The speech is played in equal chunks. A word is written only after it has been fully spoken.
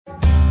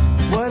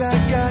What I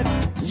got,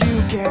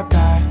 you can't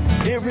buy.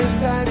 It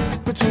resides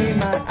between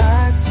my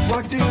eyes.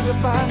 Walked through the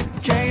fire,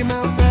 came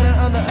out better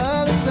on the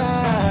other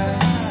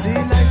side. See,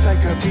 life's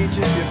like a beach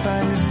if you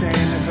find the sand.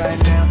 And right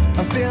now,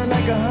 I feel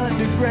like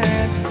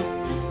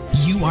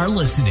 $100,000. You are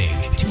listening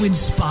to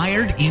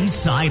Inspired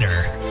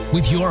Insider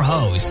with your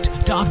host,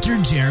 Dr.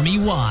 Jeremy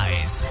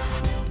Wise.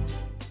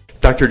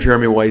 Dr.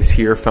 Jeremy Weiss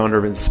here, founder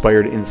of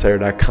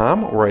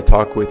InspiredInsider.com, where I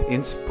talk with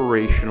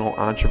inspirational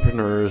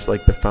entrepreneurs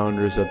like the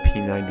founders of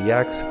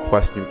P90X,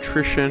 Quest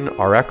Nutrition,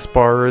 RX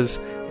Bars,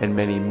 and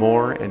many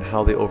more, and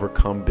how they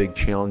overcome big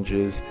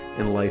challenges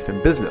in life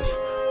and business.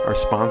 Our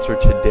sponsor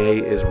today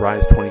is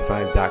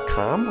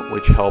Rise25.com,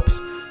 which helps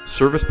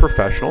service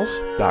professionals,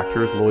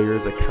 doctors,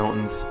 lawyers,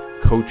 accountants,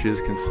 coaches,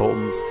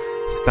 consultants,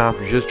 stop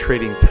just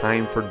trading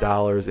time for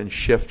dollars and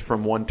shift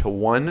from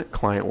one-to-one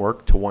client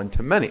work to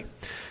one-to-many.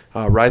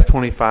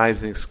 Rise25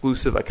 is an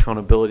exclusive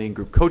accountability and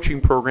group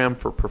coaching program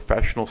for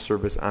professional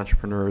service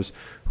entrepreneurs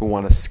who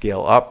want to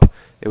scale up.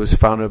 It was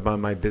founded by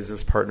my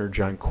business partner,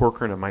 John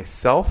Corcoran, and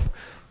myself.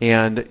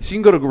 And so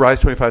you can go to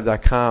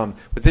Rise25.com.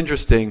 What's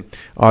interesting,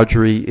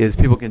 Audrey, is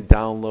people can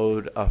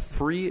download a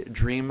free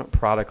dream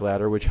product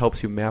ladder, which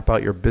helps you map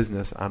out your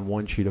business on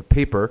one sheet of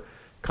paper.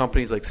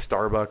 Companies like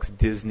Starbucks,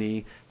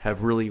 Disney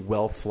have really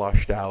well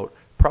flushed out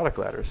product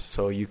ladders,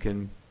 so you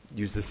can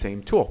use the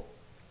same tool.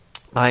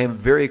 I am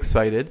very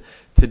excited.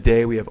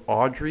 Today we have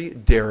Audrey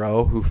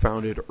Darrow, who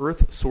founded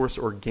Earth Source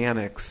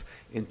Organics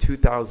in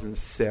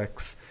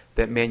 2006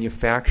 that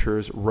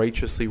manufactures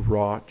righteously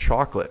raw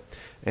chocolate.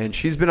 And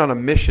she's been on a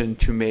mission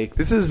to make,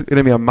 this is going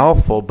to be a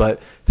mouthful,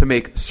 but to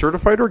make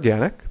certified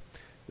organic,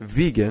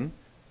 vegan,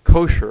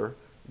 kosher,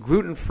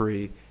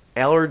 gluten-free,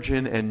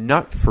 allergen and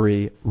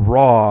nut-free,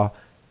 raw,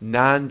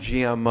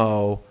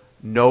 non-GMO,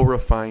 no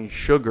refined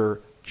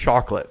sugar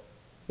chocolate.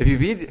 If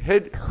you've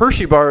had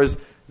Hershey bars,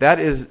 that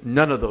is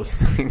none of those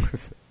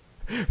things,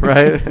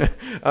 right?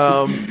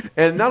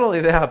 And not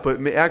only that,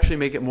 but actually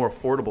make it more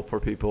affordable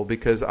for people,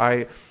 because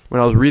when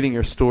I was reading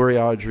your story,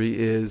 Audrey,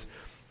 is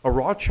a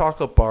raw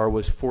chocolate bar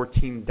was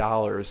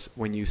 $14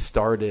 when you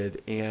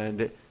started,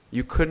 and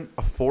you couldn't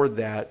afford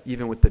that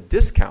even with the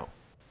discount.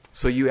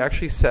 So you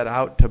actually set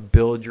out to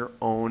build your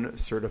own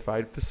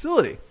certified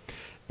facility.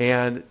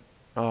 And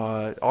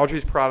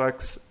Audrey's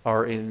products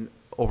are in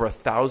over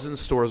 1,000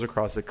 stores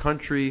across the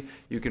country.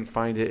 You can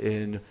find it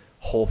in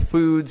Whole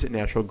Foods,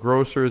 natural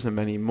grocers, and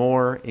many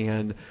more.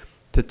 And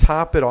to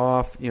top it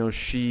off,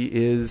 she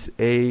is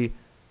a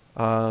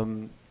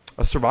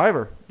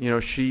survivor.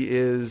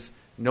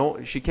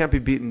 She can't be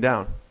beaten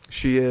down.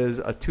 She is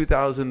a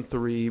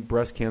 2003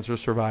 breast cancer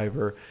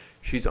survivor.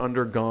 She's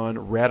undergone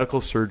radical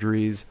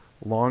surgeries,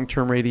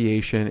 long-term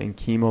radiation, and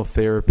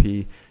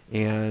chemotherapy,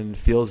 and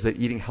feels that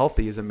eating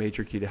healthy is a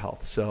major key to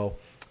health. So,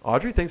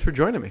 Audrey, thanks for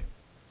joining me.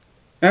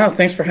 Oh,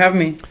 thanks for having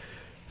me.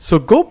 So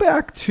go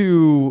back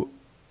to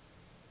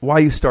why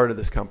you started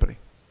this company,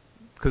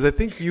 because I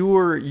think you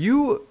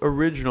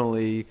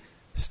originally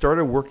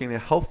started working in a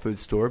health food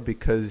store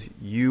because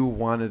you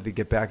wanted to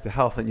get back to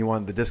health and you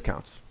wanted the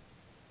discounts.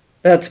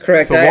 That's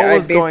correct. So what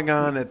was going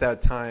on at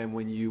that time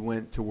when you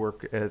went to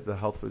work at the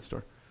health food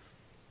store?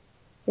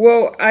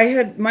 Well, I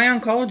had my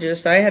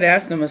oncologist, I had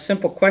asked him a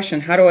simple question: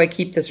 how do I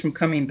keep this from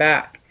coming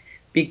back?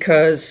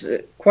 Because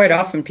quite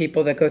often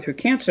people that go through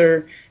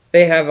cancer,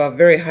 they have a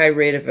very high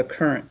rate of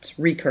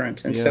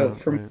recurrence. And so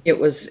for me, it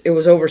was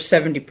over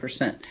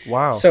 70%.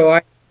 Wow. So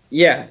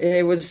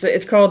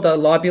it's called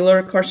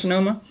lobular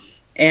carcinoma,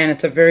 and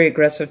it's a very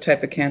aggressive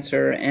type of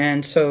cancer.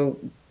 And so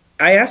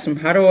I asked him,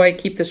 how do I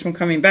keep this from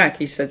coming back?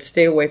 He said,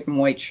 stay away from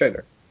white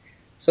sugar.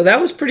 So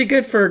that was pretty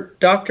good for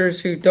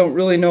doctors who don't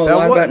really know a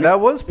lot about it. That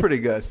was pretty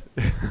good.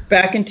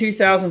 Back in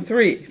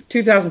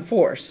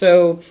 2004.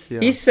 So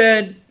he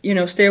said,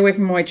 stay away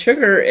from white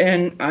sugar,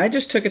 and I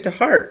just took it to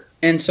heart.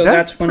 And so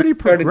that's when pretty I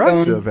started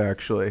progressive, going,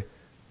 actually.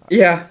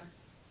 Yeah.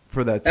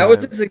 For that time. That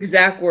was his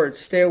exact words,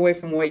 stay away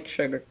from white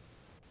sugar.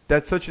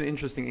 That's such an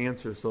interesting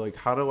answer. So,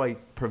 how do I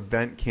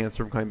prevent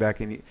cancer from coming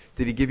back? And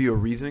did he give you a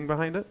reasoning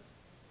behind it?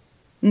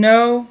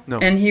 No.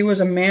 And he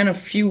was a man of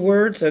few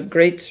words, a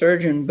great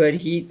surgeon, but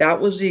and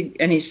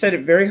he said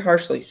it very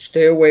harshly,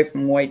 stay away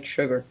from white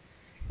sugar.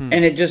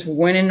 And it just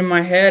went into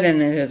my head,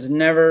 and it has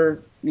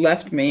never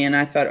left me. And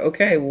I thought,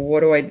 okay, well,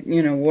 what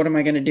am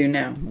I going to do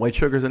now? White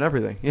sugar's in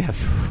everything.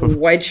 Yes.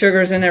 White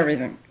sugar's in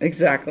everything.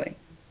 Exactly.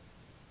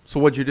 So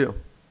what'd you do?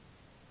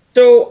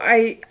 So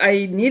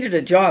I needed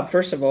a job,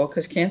 first of all,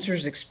 because cancer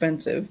is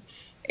expensive.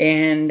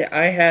 And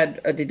I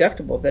had a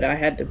deductible that I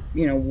had to,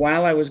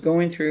 while I was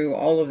going through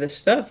all of this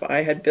stuff,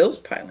 I had bills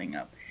piling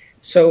up.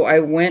 So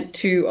I went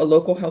to a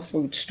local health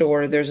food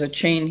store. There's a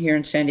chain here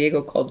in San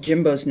Diego called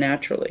Jimbo's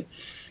Naturally.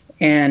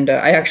 And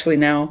I actually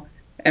now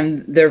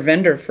am their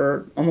vendor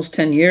for almost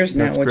 10 years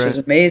now, which is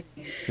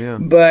amazing. Yeah.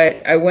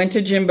 But I went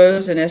to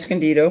Jimbo's in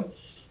Escondido,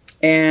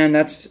 and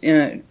that's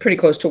pretty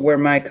close to where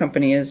my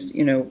company is,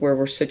 where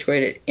we're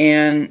situated.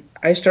 And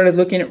I started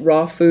looking at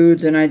raw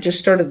foods, and I just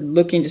started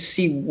looking to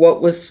see what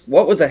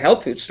was a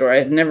health food store. I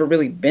had never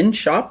really been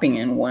shopping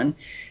in one,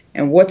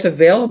 and what's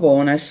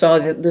available. And I saw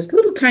this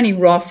little tiny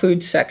raw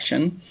food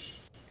section,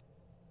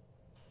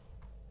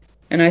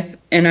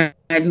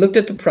 I looked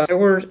at the price.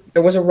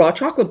 There was a raw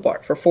chocolate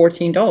bar for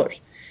 $14,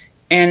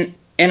 and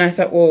I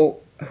thought, well,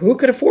 who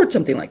could afford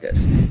something like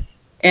this?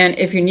 And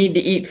if you need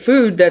to eat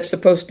food that's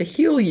supposed to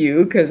heal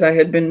you, because I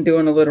had been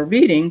doing a little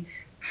reading,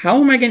 how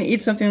am I going to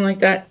eat something like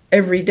that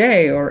every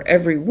day or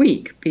every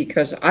week?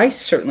 Because I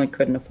certainly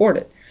couldn't afford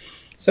it.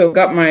 So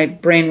got my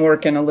brain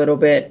working a little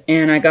bit,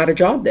 and I got a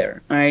job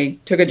there. I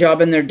took a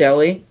job in their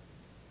deli,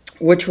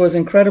 which was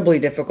incredibly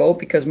difficult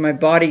because my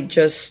body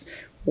just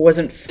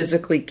wasn't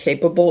physically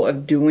capable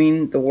of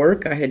doing the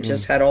work. I had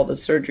just had all the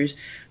surgeries.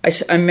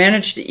 I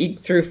managed to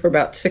eat through for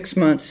about 6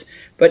 months,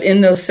 but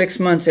in those 6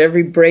 months,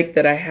 every break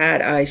that I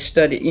had, I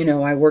studied,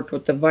 I worked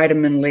with the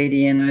vitamin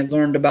lady, and I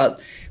learned about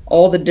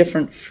all the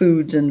different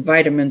foods and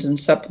vitamins and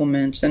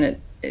supplements,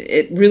 and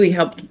it really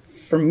helped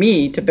for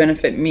me to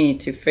benefit me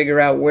to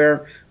figure out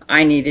where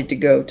I needed to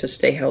go to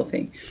stay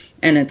healthy.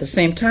 And at the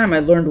same time, I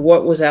learned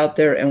what was out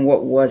there and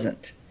what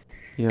wasn't.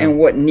 Yeah. And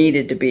what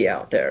needed to be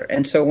out there.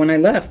 And so when I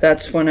left,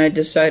 that's when I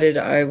decided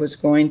I was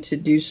going to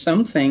do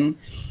something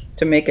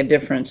to make a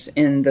difference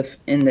in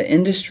the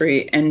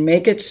industry and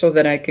make it so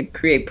that I could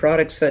create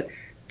products that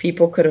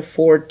people could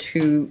afford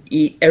to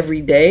eat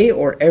every day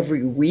or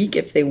every week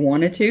if they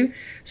wanted to,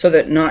 so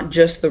that not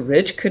just the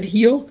rich could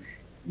heal,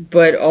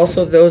 but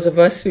also those of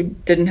us who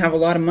didn't have a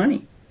lot of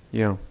money.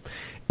 Yeah.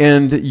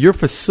 And your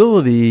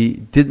facility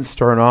didn't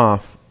start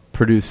off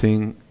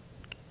producing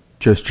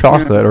just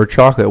chocolate or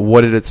chocolate.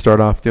 What did it start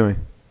off doing?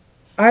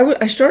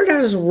 I started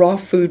out as a raw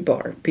food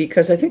bar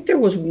because I think there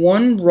was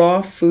one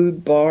raw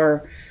food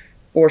bar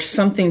or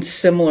something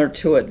similar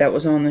to it that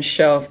was on the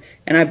shelf,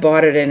 and I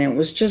bought it, and it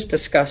was just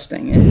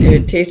disgusting.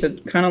 It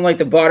tasted kind of like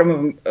the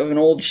bottom of an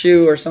old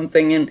shoe or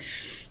something, and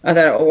I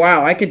thought, oh,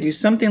 wow, I could do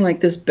something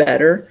like this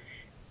better.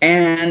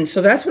 And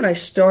so that's what I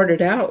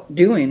started out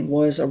doing,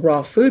 was a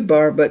raw food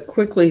bar, but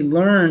quickly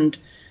learned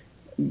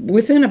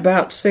within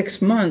about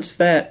 6 months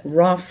that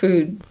raw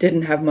food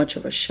didn't have much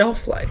of a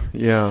shelf life.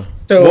 Yeah.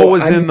 So what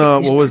was in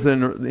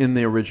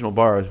the original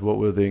bars? What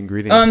were the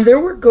ingredients? There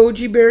were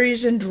goji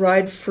berries and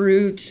dried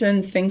fruits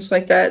and things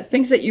like that.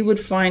 Things that you would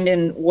find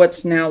in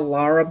what's now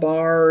Lara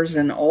bars,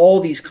 and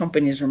all these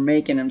companies are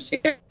making them. So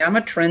I'm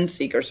a trend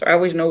seeker, so I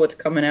always know what's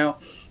coming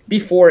out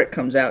before it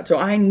comes out. So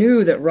I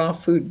knew that raw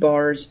food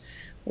bars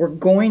were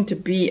going to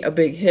be a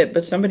big hit,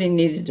 but somebody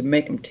needed to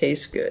make them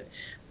taste good.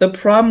 The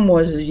problem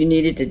was you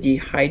needed to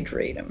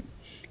dehydrate them.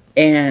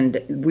 And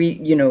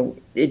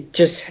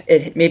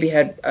it maybe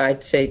had,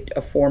 I'd say,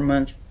 a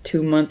 4-month,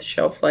 2-month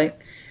shelf life.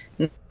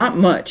 Not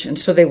much. And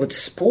so they would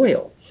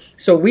spoil.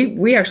 So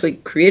we actually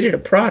created a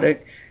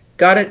product,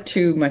 got it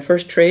to my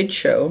first trade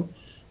show,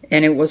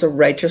 and it was a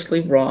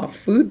righteously raw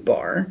food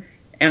bar.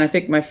 And I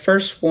think my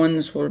first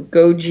ones were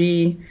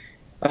goji.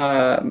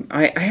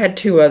 I had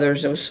 2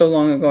 others. It was so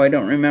long ago I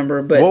don't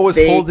remember. But what was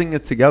holding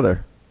it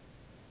together?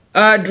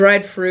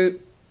 Dried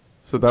fruit.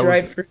 So that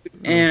dried fruit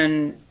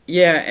and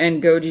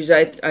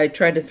gojis. I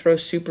tried to throw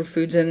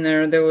superfoods in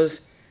there. There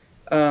was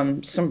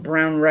some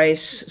brown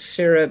rice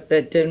syrup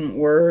that didn't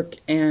work,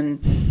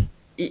 and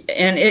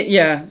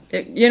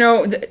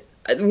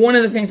one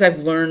of the things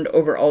I've learned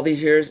over all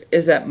these years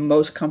is that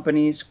most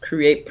companies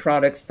create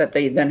products that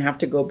they then have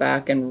to go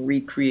back and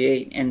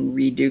recreate and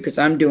redo, because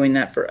I'm doing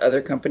that for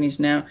other companies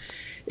now.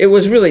 It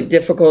was really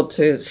difficult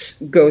to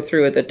go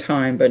through at the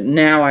time, but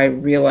now I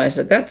realize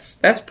that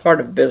that's part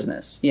of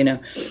business,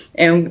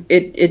 and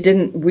it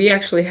didn't, we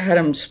actually had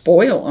them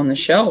spoil on the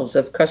shelves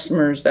of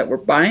customers that were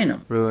buying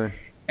them. Really?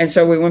 And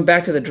so we went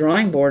back to the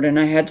drawing board, and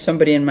I had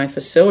somebody in my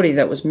facility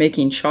that was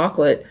making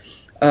chocolate,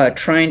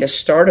 trying to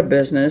start a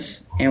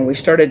business, and we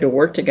started to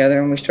work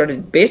together, and we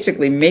started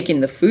basically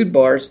making the food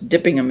bars,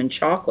 dipping them in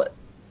chocolate.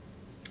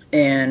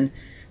 And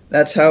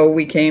that's how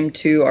we came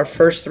to our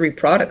first 3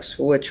 products,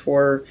 which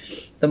were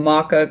the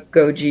Maca,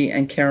 goji,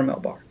 and caramel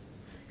bar.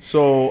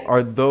 So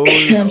are those...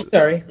 I'm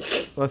sorry.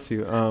 Bless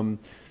you.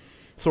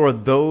 So are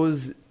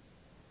those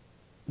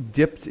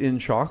dipped in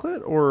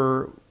chocolate,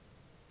 or...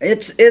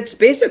 It's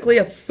basically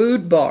a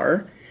food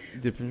bar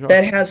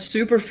that has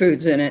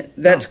superfoods in it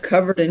that's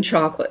covered in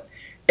chocolate,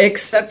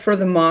 except for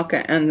the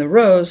Maca and the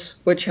Rose,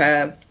 which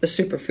have the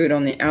superfood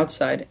on the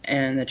outside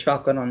and the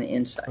chocolate on the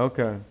inside.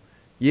 Okay.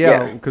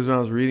 Yeah, because when I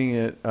was reading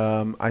it,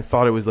 I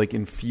thought it was like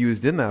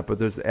infused in that, but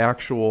there's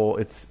actual,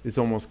 it's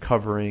almost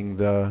covering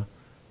the...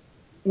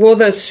 Well,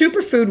 the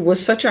superfood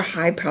was such a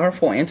high,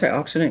 powerful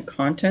antioxidant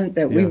content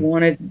that we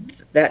wanted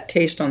that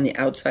taste on the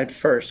outside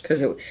first,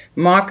 because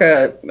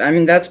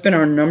Maca, that's been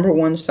our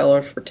 #1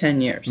 seller for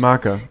 10 years.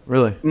 Maca,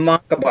 really?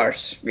 Maca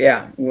bars,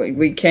 yeah.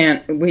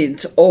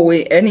 It's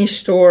always, any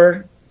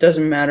store,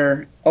 doesn't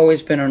matter,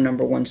 always been our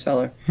 #1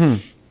 seller.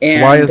 And,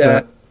 why is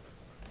that?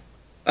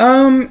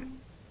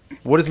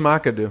 What does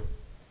Maca do?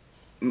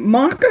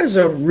 Maca is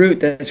a root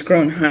that's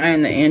grown high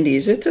in the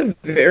Andes. It's a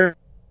very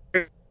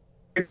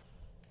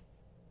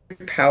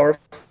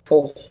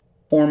powerful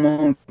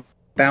hormone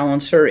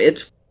balancer.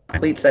 It's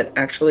athletes that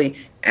actually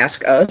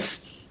ask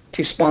us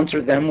to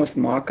sponsor them with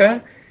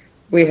Maca.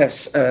 We have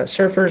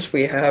surfers,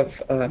 we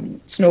have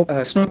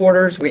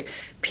snowboarders,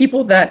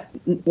 people that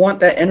want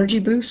that energy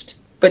boost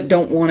but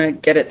don't want to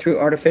get it through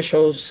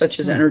artificials such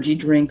as energy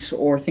drinks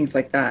or things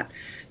like that.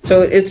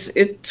 So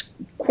it's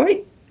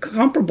quite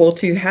comparable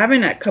to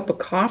having that cup of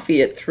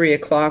coffee at 3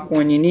 o'clock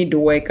when you need to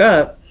wake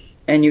up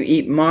and you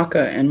eat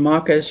Maca, and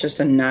Maca is just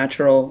a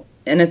natural,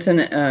 and it's an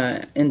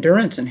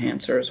endurance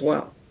enhancer as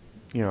well.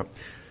 Yeah.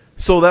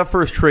 So that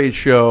first trade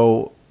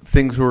show,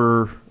 things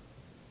were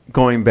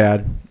going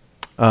bad.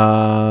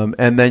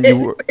 And then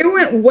it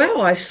went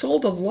well. I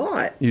sold a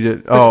lot. You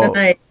did?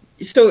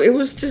 So it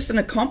was just an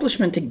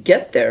accomplishment to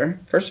get there.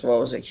 First of all,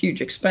 it was a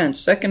huge expense.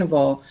 Second of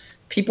all,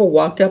 people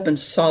walked up and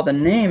saw the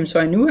name, so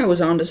I knew I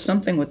was onto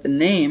something with the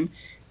name.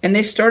 And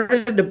they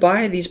started to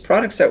buy these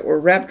products that were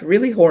wrapped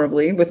really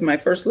horribly with my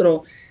first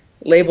little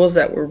labels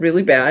that were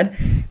really bad.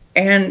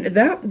 And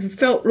that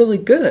felt really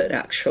good,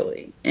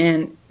 actually.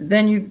 And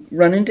then you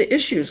run into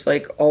issues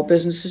like all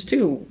businesses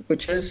do,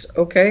 which is,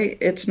 okay,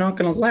 it's not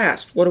going to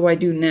last. What do I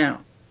do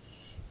now?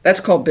 That's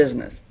called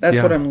business. That's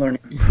what I'm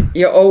learning.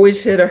 You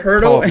always hit a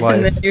hurdle,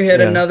 and then you hit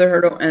another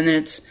hurdle, and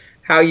it's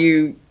how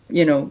you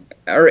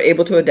are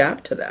able to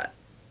adapt to that.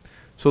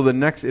 So the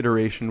next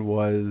iteration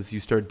was you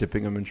start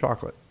dipping them in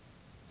chocolate.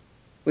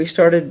 We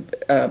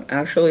started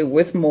actually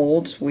with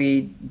molds.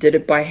 We did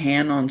it by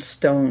hand on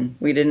stone.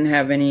 We didn't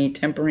have any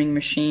tempering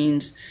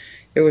machines.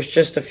 It was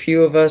just a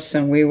few of us,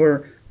 and we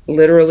were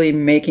literally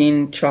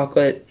making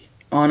chocolate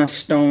on a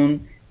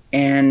stone.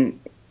 And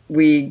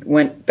we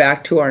went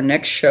back to our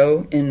next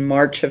show in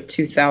March of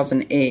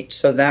 2008.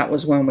 So that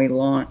was when we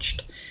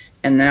launched.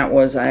 And that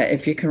was,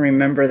 if you can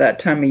remember that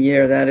time of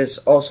year, that is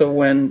also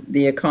when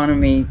the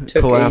economy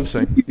took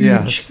collapsing. a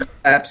huge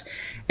collapse.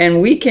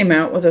 And we came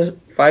out with a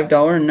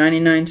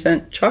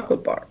 $5.99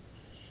 chocolate bar.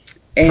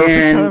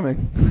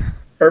 And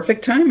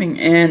perfect timing.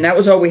 And that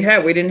was all we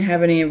had. We didn't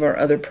have any of our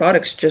other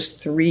products,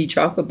 just 3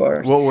 chocolate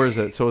bars. What was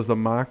it? So it was the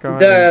Maca,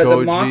 the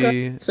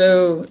Maca.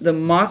 So the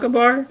Maca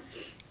bar.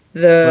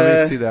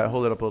 Let me see that.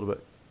 Hold it up a little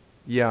bit.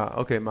 Yeah.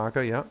 Okay.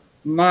 Maca. Yeah.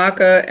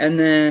 Maca, and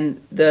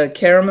then the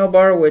caramel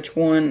bar, which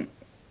one?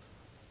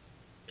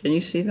 Can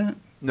you see that?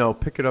 No,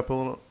 pick it up a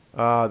little.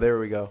 There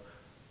we go.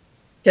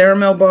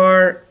 Caramel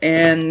bar,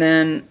 and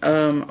then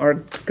our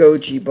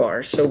goji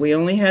bar. So we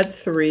only had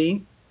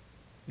 3.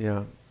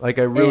 Yeah, like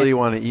I really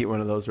want to eat one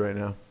of those right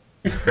now.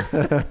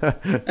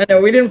 I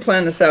know, we didn't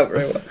plan this out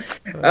very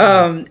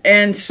well.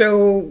 And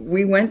so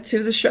we went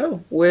to the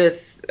show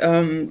with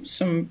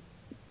some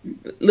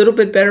little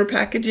bit better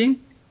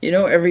packaging.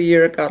 Every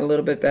year it got a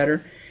little bit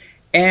better.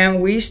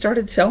 And we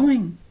started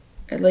selling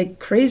like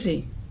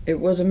crazy. It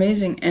was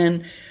amazing.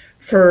 And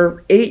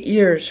for 8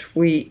 years,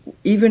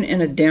 even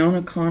in a down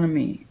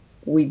economy,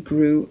 we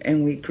grew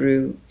and we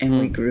grew and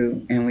we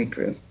grew and we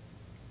grew.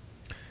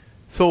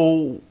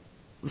 So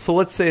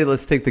let's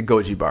take the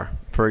goji bar,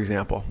 for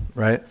example,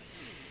 right?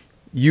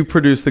 You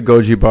produced the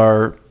goji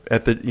bar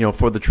at the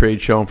for the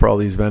trade show and for all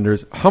these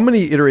vendors. How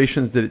many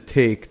iterations did it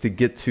take to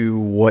get to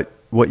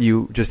what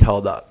you just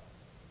held up?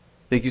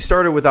 Like, you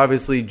started with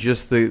obviously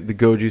just the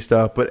goji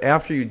stuff, but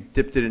after you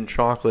dipped it in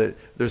chocolate,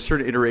 there's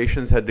certain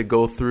iterations had to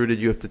go through. Did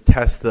you have to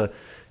test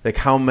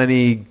how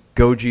many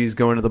gojis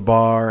go into the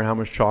bar and how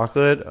much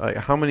chocolate? Like,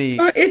 how many?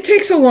 It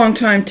takes a long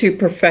time to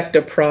perfect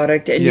a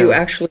product, and you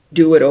actually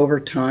do it over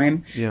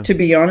time. Yeah. To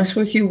be honest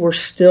with you, we're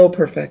still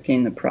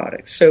perfecting the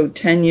product. So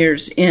 10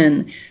 years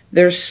in,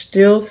 there's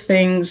still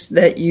things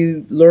that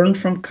you learn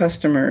from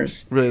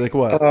customers. Really, like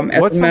what?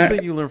 What's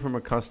something you learn from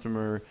a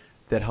customer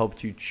that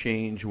helped you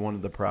change one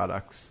of the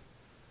products?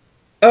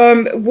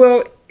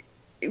 Well,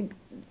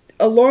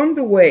 along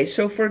the way.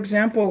 So, for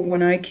example,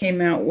 when I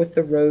came out with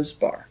the Rose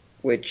Bar,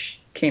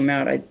 which came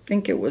out, I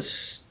think it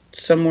was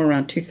somewhere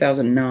around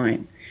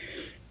 2009.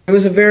 It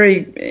was a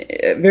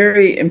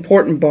very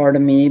important bar to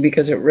me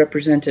because it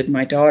represented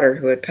my daughter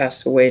who had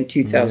passed away in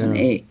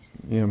 2008.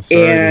 Yeah, I'm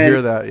sorry to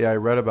hear that. Yeah, I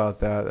read about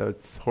that.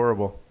 It's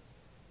horrible.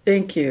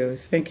 Thank you.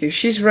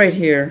 She's right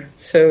here.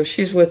 So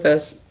she's with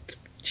us.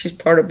 She's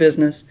part of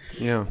business.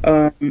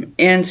 Yeah.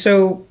 And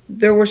so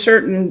there were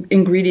certain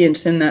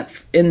ingredients in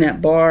that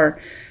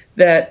bar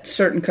that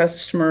certain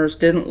customers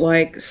didn't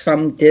like,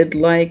 some did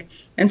like.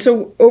 And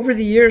so over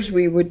the years,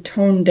 we would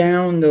tone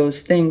down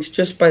those things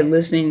just by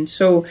listening.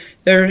 So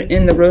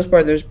in the Rose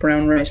Bar, there's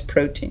brown rice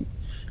protein.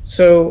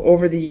 So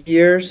over the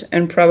years,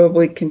 and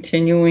probably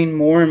continuing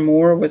more and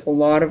more with a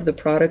lot of the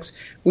products,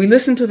 we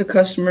listen to the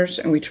customers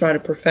and we try to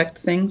perfect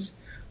things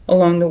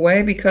along the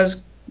way because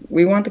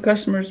we want the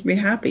customers to be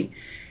happy.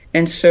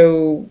 And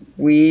so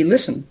we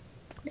listen.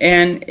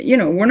 And,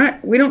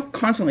 we don't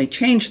constantly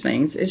change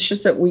things. It's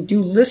just that we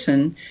do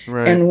listen.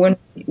 Right. And when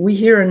we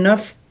hear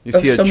enough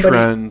of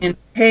somebody saying,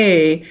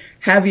 hey,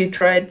 have you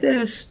tried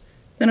this?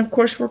 Then, of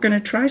course, we're going to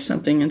try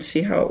something and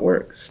see how it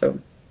works.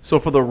 So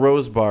for the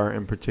Rose Bar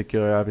in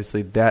particular,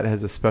 obviously that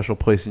has a special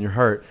place in your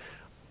heart.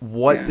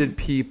 What did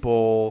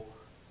people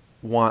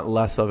want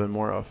less of and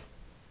more of?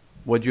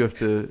 What did you have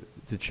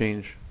to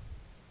change?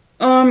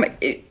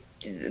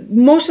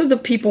 Most of the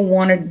people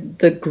wanted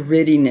the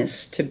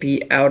grittiness to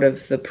be out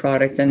of the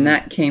product, and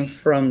that came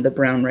from the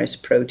brown rice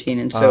protein.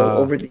 And so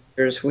over the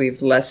years,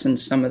 we've lessened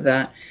some of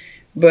that.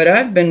 But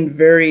I've been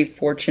very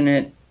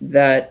fortunate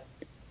that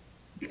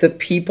the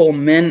people,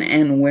 men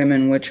and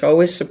women, which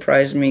always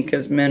surprised me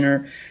because men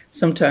are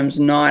sometimes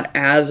not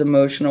as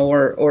emotional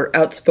or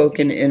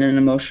outspoken in an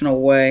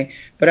emotional way.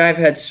 But I've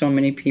had so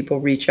many people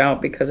reach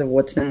out because of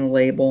what's in the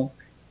label.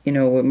 You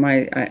know,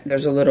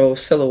 there's a little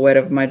silhouette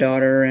of my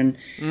daughter, and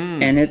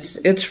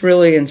it's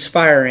really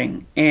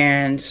inspiring.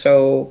 And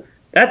so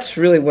that's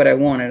really what I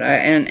wanted.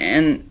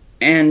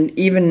 And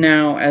even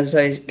now, as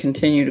I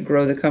continue to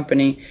grow the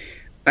company,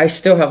 I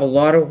still have a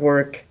lot of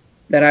work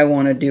that I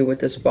want to do with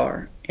this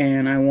bar,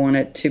 and I want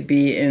it to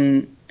be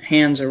in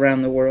hands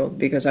around the world,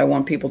 because I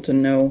want people to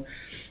know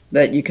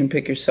that you can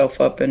pick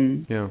yourself up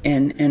and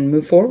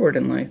move forward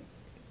in life.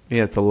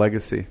 Yeah, it's a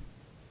legacy.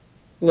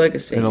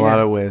 Legacy in a lot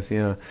of ways.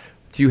 Yeah.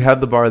 Do you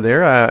have the bar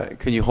there?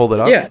 Can you hold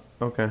it up? Yeah.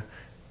 Okay.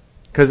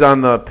 Because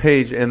on the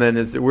page, and then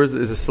is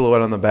a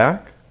silhouette on the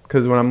back?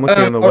 Because when I'm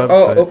looking on the website,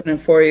 I'll open it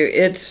for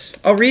you.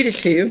 I'll read it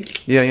to you.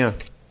 Yeah.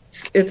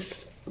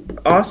 It's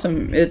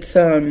awesome. It's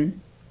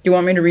do you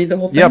want me to read the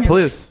whole thing? Yeah,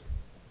 please.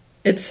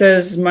 It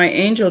says, "My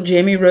angel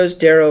Jamie Rose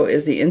Darrow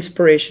is the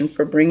inspiration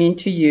for bringing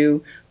to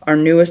you our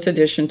newest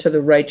addition to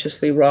the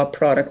Righteously Raw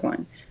product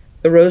line.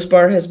 The Rose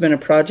Bar has been a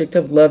project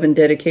of love and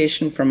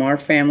dedication from our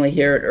family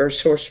here at Earth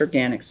Source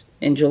Organics.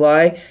 In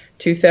July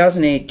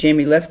 2008,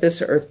 Jamie left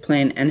this earth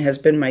plane and has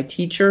been my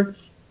teacher,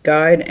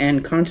 guide,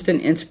 and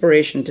constant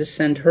inspiration to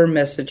send her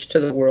message to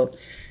the world.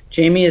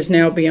 Jamie is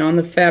now beyond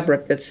the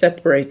fabric that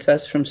separates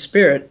us from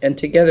spirit, and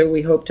together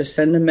we hope to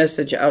send a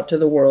message out to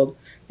the world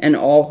and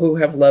all who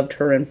have loved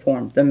her and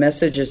formed. The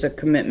message is a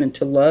commitment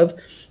to love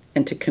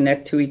and to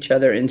connect to each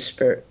other in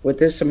spirit. With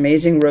this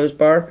amazing Rose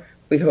Bar,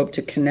 we hope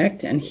to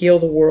connect and heal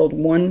the world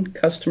one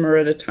customer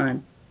at a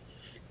time."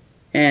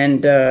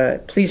 And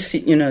please see,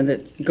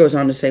 that goes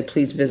on to say,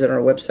 please visit our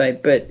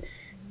website. But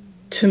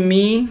to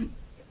me,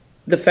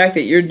 the fact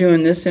that you're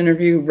doing this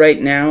interview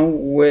right now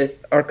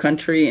with our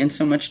country in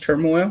so much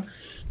turmoil,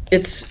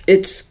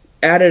 it's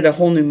added a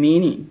whole new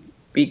meaning,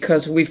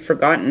 because we've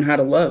forgotten how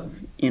to love,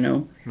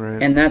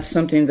 Right. And that's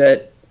something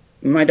that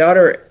my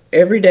daughter,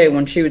 every day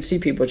when she would see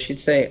people,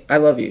 she'd say, "I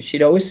love you."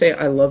 She'd always say,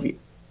 "I love you."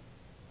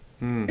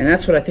 And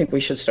that's what I think we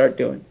should start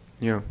doing.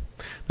 Yeah,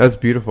 that's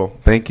beautiful.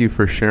 Thank you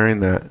for sharing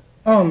that.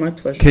 Oh, my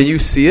pleasure. Can you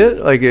see it,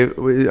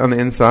 on the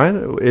inside?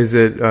 Is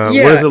it? What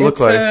does it look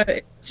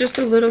like? Just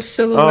a little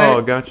silhouette.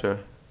 Oh, gotcha.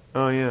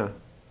 Oh, yeah.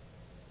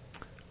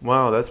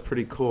 Wow, that's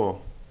pretty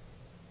cool.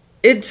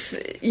 It's,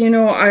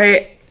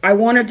 I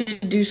wanted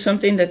to do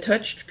something that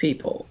touched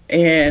people,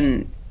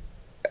 and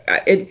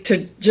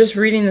just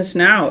reading this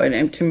now,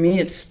 and to me,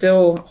 it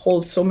still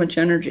holds so much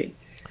energy.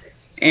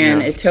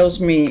 And it tells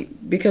me,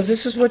 because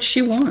this is what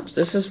she wants.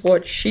 This is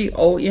what she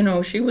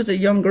was a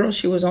young girl.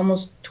 She was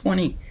almost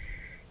 20.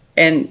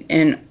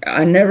 And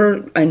I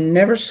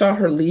never saw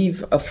her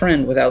leave a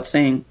friend without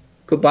saying,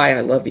 "Goodbye,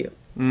 I love you."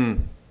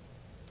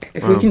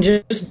 If we can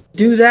just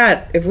do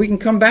that, if we can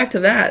come back to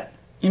that,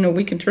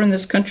 we can turn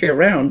this country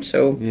around.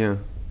 So yeah,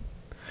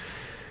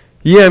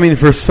 I mean,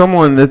 for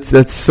someone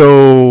that's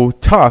so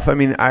tough, I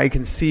mean, I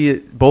can see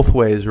it both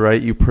ways,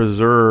 right? You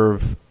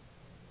preserve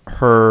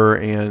her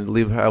and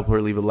help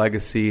her leave a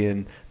legacy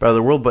and better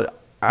the world, but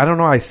I don't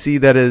know, I see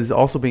that as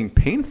also being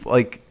painful,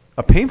 like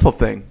a painful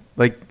thing,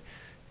 like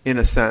in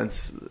a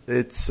sense.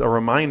 It's a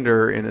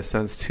reminder in a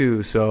sense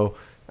too. So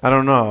I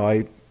don't know,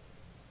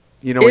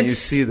 when you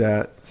see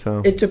that,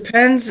 so it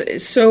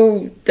depends.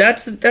 So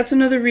that's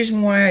another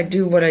reason why I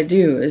do what I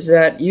do, is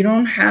that you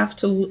don't have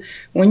to.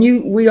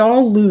 We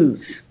all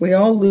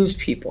lose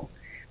people.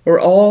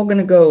 We're all going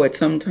to go at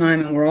some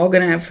time, and we're all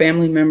going to have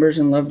family members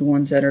and loved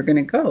ones that are going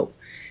to go.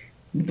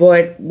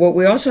 But what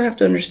we also have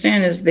to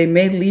understand is they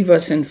may leave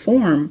us in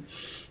form,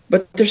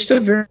 but they're still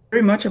very,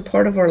 very much a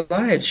part of our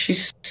lives.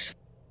 She's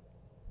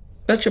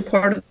such a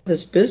part of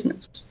this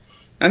business.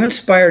 I'm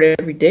inspired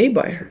every day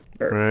by her.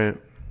 Right.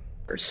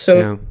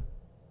 So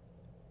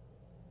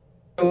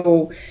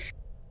a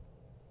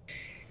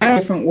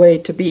different way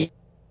to be. You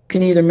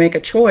can either make a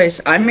choice.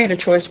 I made a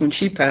choice when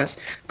she passed.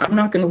 I'm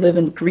not going to live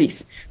in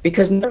grief,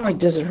 because not only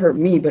does it hurt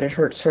me, but it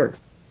hurts her.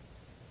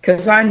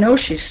 Because I know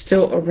she's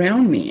still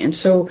around me. And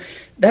so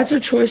that's a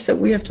choice that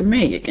we have to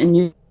make. And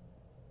you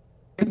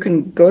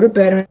can go to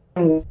bed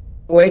and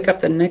wake up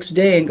the next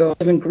day and go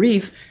live in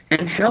grief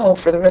and hell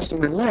for the rest of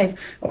my life,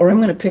 or I'm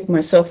going to pick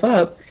myself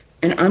up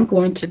and I'm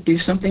going to do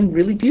something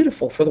really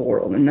beautiful for the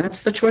world. And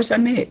that's the choice I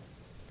made.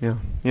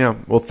 Yeah.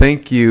 Well,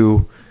 thank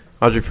you,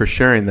 Audrey, for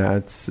sharing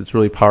that. It's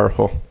really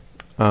powerful.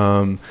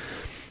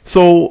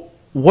 So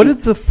what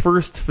is the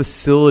first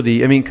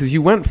facility? I mean, because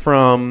you went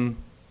from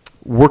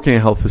working in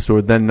a health food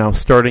store, then now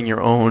starting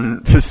your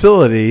own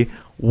facility.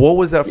 What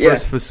was that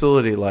first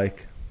facility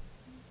like?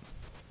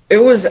 It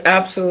was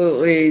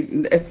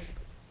absolutely,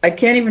 I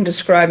can't even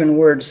describe in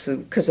words,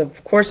 because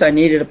of course I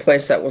needed a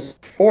place that was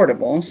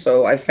affordable.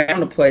 So I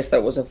found a place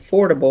that was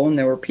affordable, and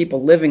there were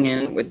people living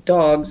in it with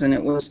dogs, and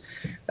it was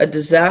a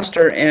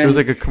disaster. And it was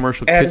like a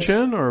commercial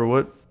kitchen, or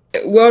what?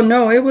 Well,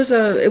 no, it was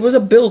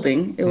a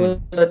building. It was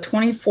a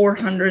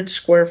 2,400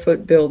 square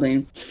foot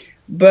building,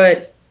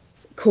 but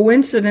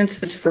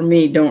coincidences for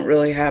me don't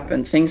really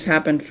happen. Things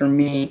happen for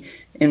me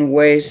in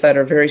ways that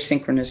are very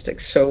synchronistic.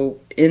 So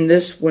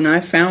when I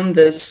found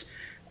this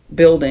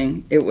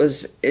building, it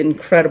was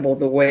incredible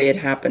the way it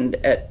happened.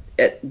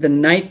 At the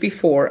night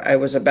before, I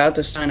was about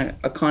to sign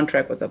a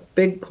contract with a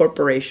big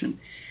corporation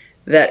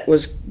that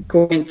was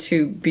going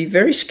to be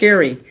very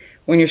scary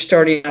when you're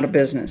starting out a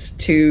business,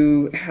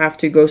 to have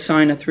to go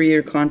sign a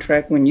 3-year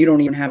contract when you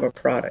don't even have a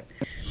product.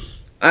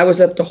 I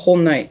was up the whole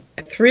night.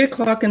 At 3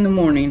 o'clock in the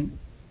morning,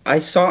 I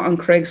saw on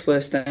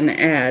Craigslist an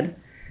ad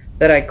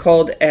that I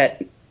called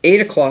at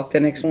 8 o'clock the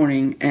next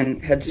morning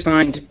and had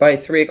signed by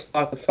 3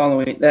 o'clock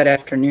that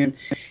afternoon.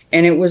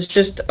 And it was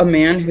just a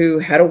man who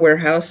had a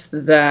warehouse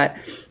that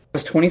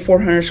was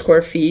 2,400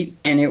 square feet,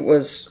 and it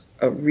was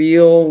a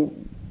real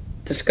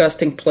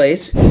disgusting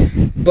place.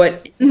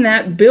 But in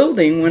that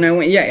building, when I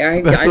went,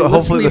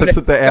 hopefully that's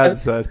what the ad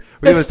said.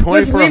 We have a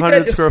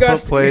 2,400 square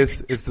foot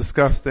place. It's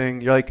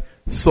disgusting. You're like,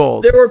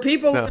 sold. There were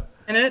people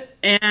in it,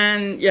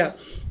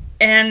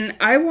 and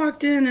I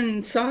walked in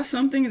and saw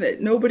something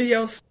that nobody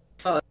else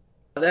saw.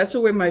 That's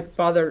the way my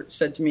father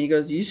said to me. He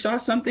goes, "You saw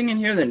something in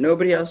here that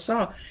nobody else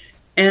saw,"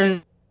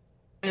 and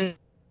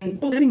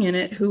people living in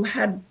it who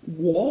had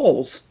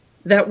walls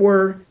that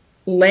were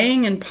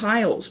laying in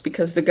piles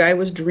because the guy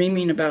was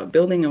dreaming about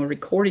building a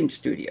recording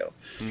studio.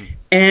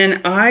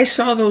 And I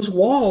saw those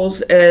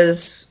walls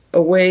as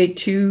a way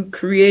to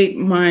create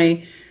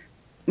my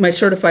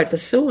certified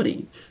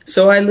facility.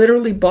 So I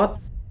literally bought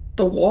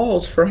the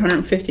walls for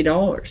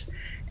 $150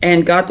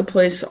 and got the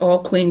place all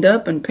cleaned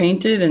up and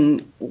painted,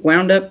 and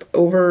wound up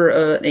over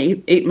an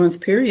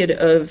 8-month period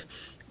of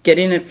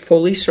getting it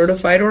fully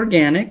certified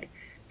organic,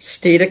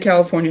 state of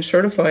California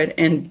certified,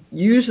 and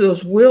use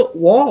those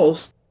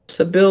walls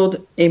to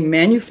build a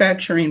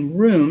manufacturing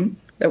room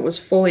that was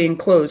fully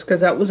enclosed,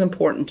 because that was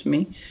important to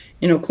me,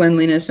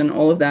 cleanliness and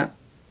all of that,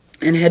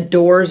 and had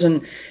doors,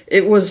 and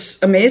it was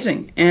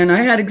amazing. And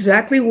I had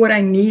exactly what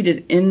I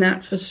needed in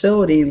that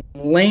facility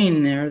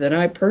laying there that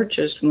I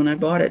purchased when I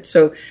bought it.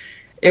 So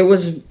it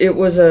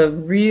was a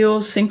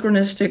real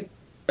synchronistic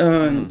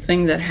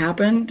thing that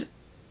happened,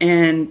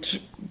 and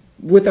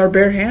with our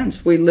bare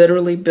hands, we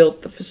literally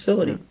built the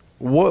facility.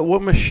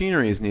 What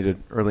machinery is needed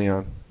early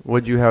on?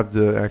 What did you have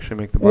to actually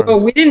make the bar? Well,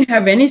 we didn't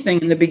have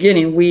anything in the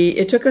beginning.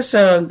 It took us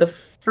the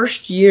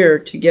first year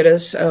to get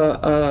us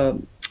a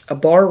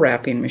bar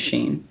wrapping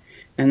machine,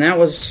 and that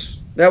was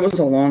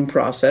a long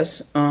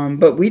process.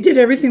 But we did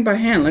everything by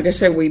hand. Like I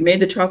said, we made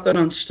the chocolate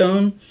on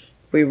stone.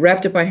 We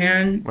wrapped it by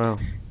hand. Wow.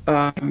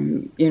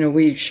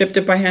 We shipped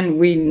it by hand.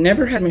 We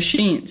never had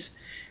machines.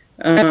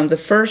 The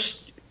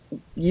first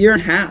year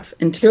and a half,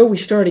 until we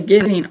started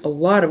getting a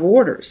lot of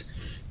orders.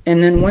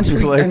 And then once we,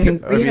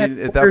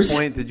 at that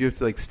point, did you have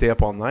to stay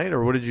up all night,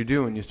 or what did you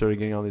do when you started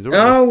getting all these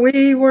orders? Oh,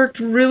 we worked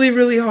really,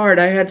 really hard.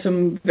 I had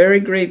some very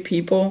great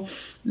people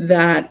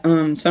that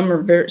some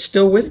are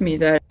still with me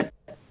that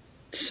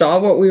saw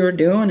what we were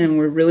doing and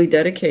were really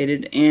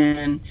dedicated.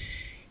 And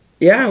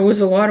yeah, it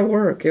was a lot of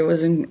work. It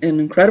was an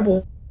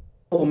incredible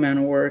amount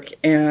of work,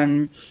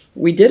 and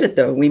we did it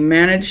though. We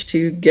managed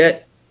to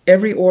get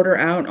every order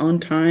out on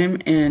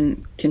time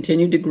and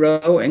continued to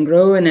grow and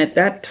grow. And at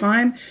that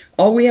time,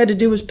 all we had to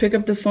do was pick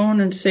up the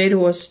phone and say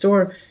to a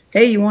store,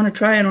 "Hey, you want to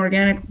try an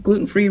organic,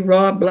 gluten-free,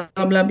 raw, blah,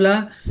 blah,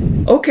 blah."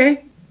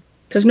 Okay,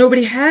 because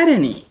nobody had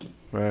any.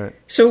 Right.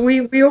 So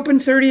we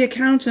opened 30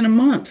 accounts in a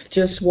month,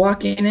 just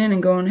walking in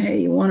and going,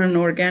 "Hey, you want an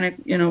organic,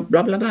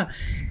 blah, blah, blah."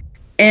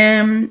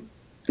 And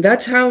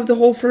that's how the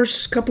whole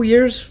first couple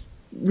years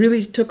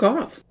really took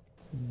off.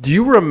 Do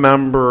you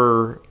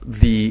remember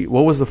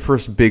what was the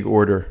first big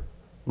order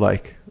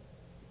like?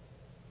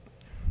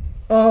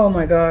 Oh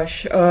my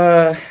gosh.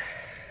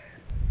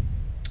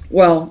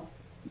 Well,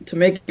 to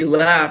make you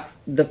laugh,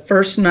 the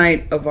first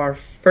night of our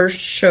first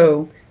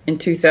show in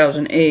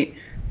 2008,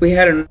 we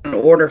had an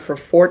order for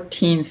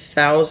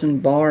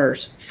 14,000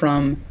 bars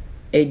from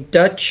a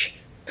Dutch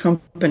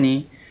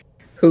company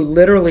who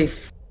literally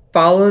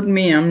followed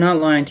me, I'm not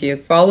lying to you,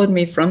 followed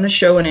me from the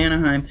show in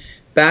Anaheim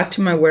back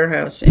to my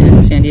warehouse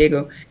in San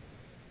Diego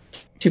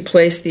to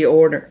place the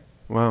order.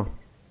 Wow.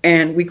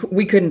 And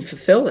we couldn't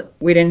fulfill it.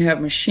 We didn't have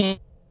machines.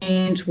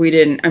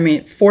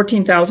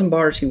 14,000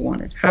 bars he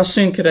wanted. How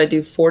soon could I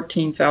do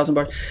 14,000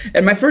 bars?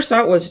 And my first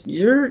thought was,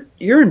 you're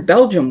in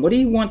Belgium. What do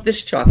you want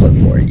this chocolate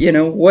for?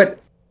 What?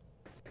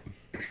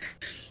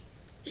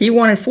 He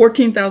wanted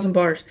 14,000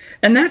 bars.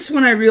 And that's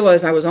when I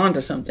realized I was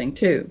onto something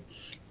too.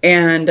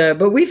 And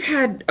but we've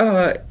had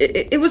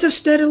it was a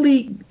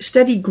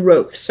steady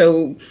growth.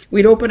 So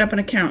we'd open up an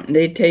account and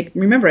they'd take.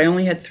 Remember, I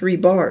only had 3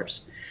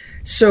 bars,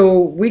 so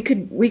we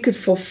could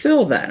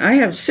fulfill that. I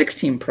have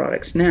 16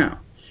 products now,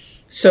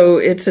 so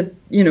it's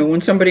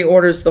when somebody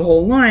orders the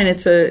whole line,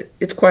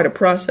 it's quite a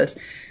process.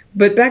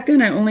 But back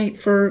then,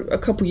 for a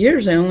couple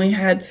years I only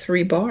had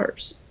 3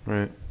 bars,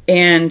 right?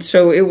 And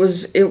so it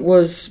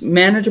was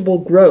manageable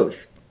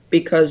growth,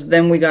 because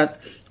then we got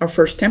our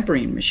first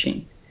tempering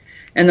machine.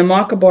 And the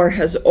Maca bar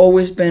has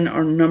always been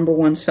our number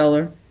one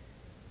seller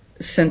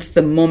since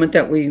the moment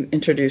that we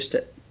introduced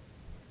it.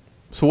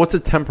 So what's a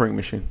tempering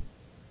machine?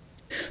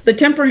 The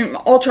tempering,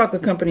 all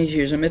chocolate companies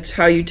use them. It's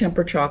how you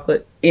temper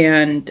chocolate,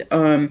 and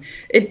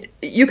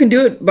you can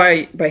do it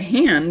by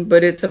hand,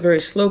 but it's a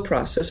very slow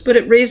process. But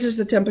it raises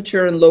the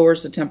temperature and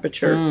lowers the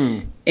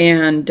temperature.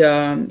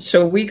 And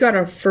so we got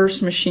our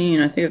first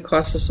machine. I think it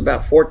cost us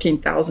about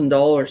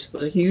 $14,000. It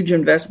was a huge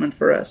investment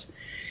for us,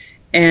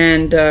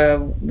 and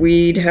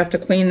we'd have to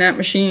clean that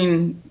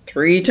machine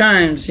 3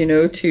 times,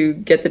 to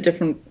get the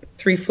different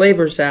 3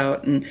 flavors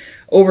out. And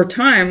over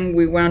time,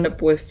 we wound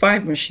up with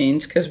 5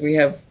 machines because we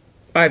have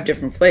 5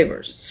 different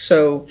flavors.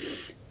 So,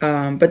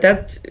 but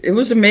it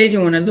was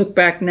amazing when I look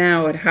back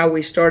now at how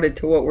we started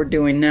to what we're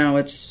doing now.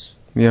 It's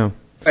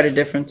quite a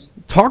difference.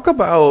 Talk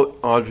about,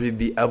 Audrey,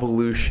 the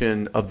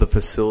evolution of the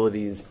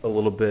facilities a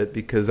little bit,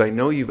 because I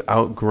know you've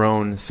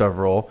outgrown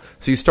several.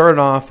 So you started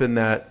off in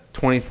that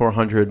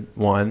 2400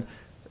 one.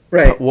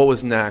 Right. What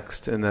was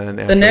next? And then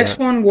after the next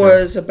that, one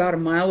was about a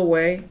mile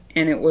away,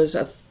 and it was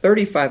a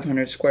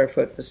 3,500 square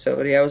foot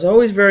facility. I was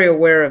always very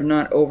aware of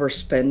not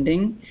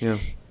overspending. Yeah.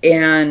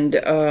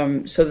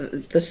 And so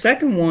the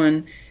second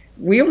one,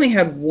 we only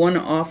had 1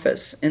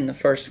 office in the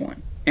first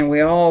one, and we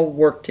all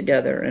worked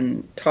together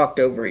and talked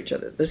over each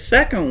other. The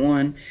second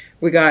one,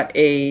 we got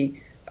a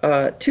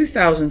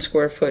 2,000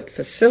 square foot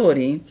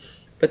facility,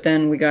 but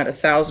then we got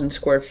 1,000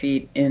 square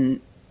feet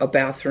in a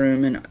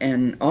bathroom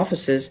and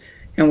offices,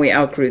 and we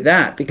outgrew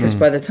that because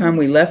by the time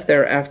we left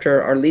there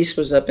after our lease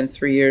was up in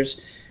 3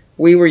 years,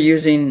 we were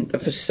using the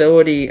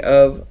facility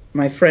of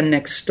my friend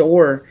next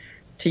door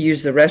to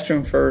use the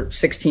restroom for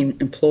 16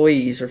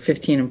 employees or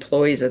 15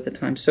 employees at the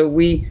time. So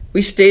we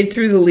stayed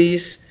through the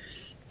lease,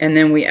 and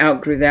then we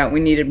outgrew that. We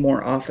needed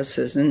more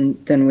offices,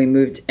 and then we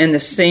moved. And the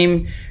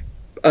same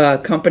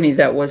company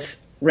that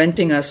was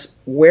renting us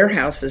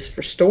warehouses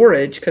for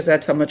storage, because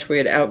that's how much we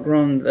had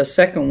outgrown the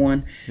second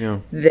one,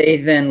 they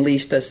then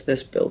leased us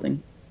this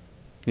building.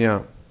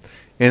 Yeah.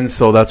 And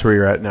so that's where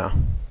you're at now.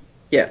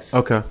 Yes.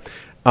 Okay.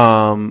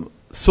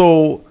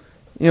 So,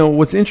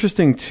 what's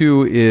interesting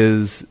too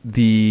is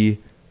the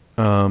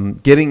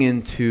getting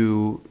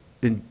into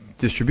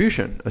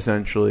distribution,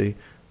 essentially.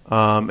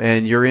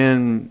 And you're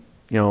in,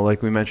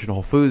 like we mentioned,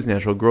 Whole Foods,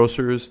 natural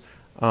grocers.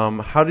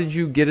 How did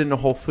you get into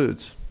Whole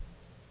Foods?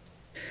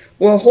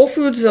 Well, Whole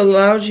Foods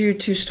allows you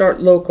to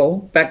start local.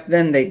 Back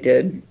then they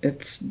did.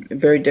 It's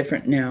very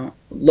different now.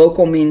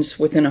 Local means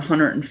within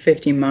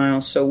 150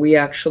 miles. So we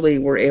actually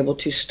were able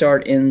to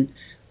start in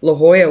La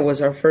Jolla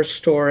was our first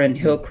store in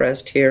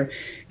Hillcrest here.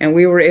 And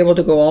we were able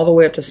to go all the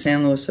way up to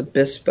San Luis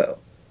Obispo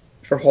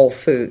for Whole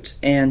Foods.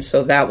 And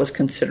so that was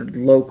considered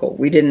local.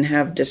 We didn't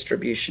have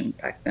distribution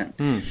back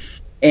then.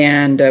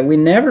 And we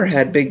never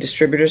had big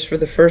distributors for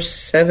the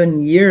first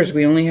 7 years.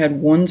 We only had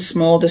 1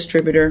 small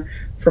distributor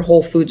for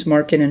Whole Foods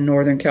Market in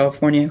Northern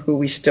California, who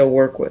we still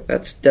work with.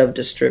 That's Dove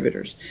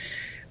Distributors.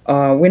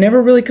 We never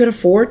really could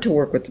afford to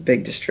work with the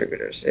big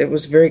distributors. It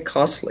was very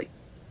costly.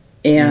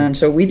 And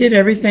so we did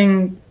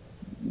everything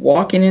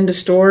walking into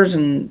stores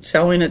and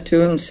selling it to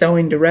them,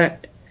 selling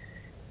direct.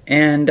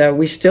 And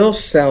we still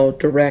sell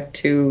direct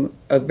to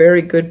a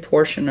very good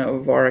portion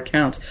of our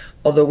accounts,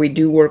 although we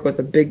do work with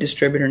a big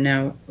distributor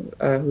now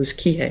who's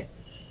Kihei,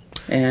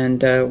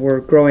 and we're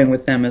growing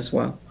with them as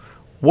well.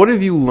 What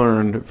have you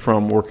learned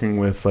from working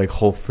with like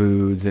Whole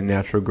Foods and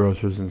natural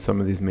grocers and some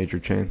of these major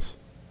chains?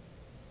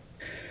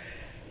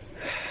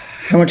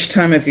 How much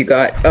time have you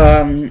got?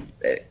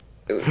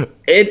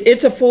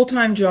 It's a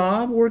full-time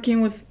job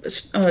working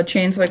with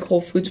chains like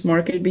Whole Foods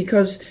Market,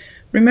 because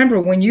remember,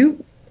 when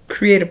you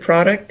create a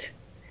product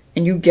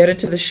and you get it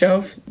to the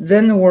shelf,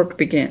 then the work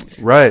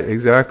begins. Right,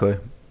 exactly.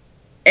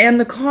 And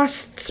the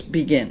costs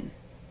begin.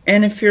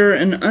 And if you're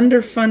an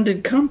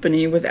underfunded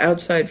company with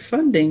outside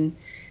funding,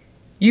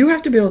 you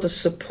have to be able to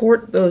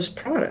support those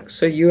products.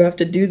 So you have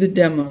to do the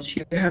demos,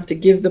 you have to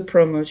give the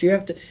promos,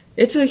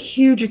 it's a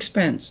huge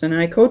expense. And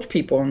I coach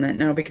people on that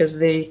now because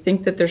they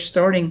think that they're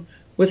starting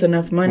with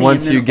enough money.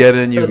 Once you get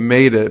in, you've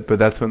made it, but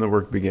that's when the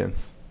work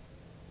begins.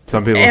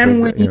 Some people and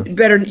think when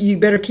that, you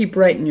better keep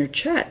writing your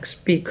checks,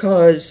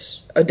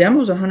 because a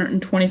demo is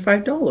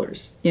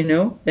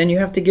 $125, then you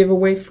have to give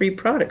away free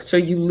product. So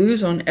you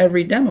lose on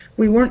every demo.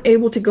 We weren't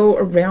able to go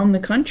around the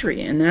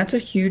country, and that's a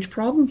huge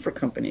problem for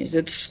companies.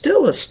 It's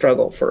still a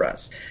struggle for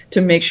us to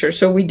make sure.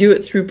 So we do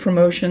it through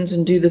promotions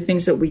and do the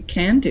things that we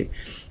can do,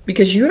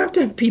 because you have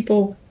to have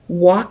people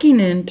walking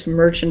in to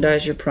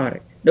merchandise your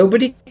product.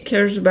 Nobody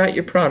cares about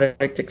your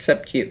product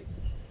except you.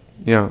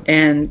 Yeah.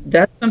 And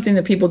that's something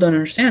that people don't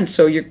understand.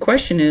 So your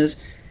question is,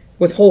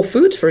 with Whole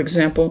Foods, for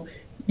example,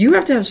 you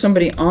have to have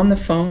somebody on the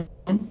phone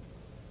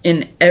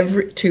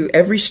to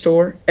every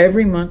store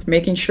every month,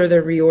 making sure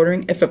they're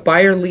reordering. If a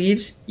buyer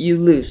leaves, you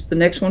lose. The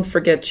next one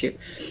forgets you.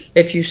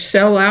 If you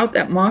sell out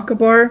that Maca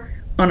bar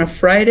on a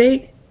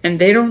Friday and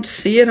they don't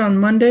see it on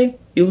Monday,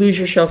 you lose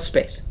your shelf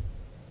space.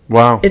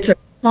 Wow. It's a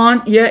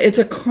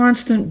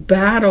constant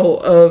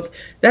battle of.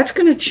 That's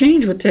going to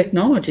change with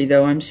technology,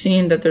 though. I'm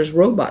seeing that there's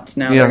robots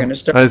now. They're going to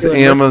start as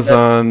doing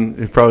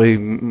Amazon, probably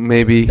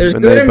maybe. There's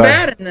good and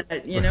bad in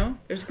that,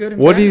 There's good and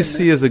bad. What do you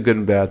see as the good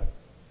and bad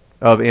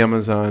of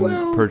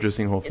Amazon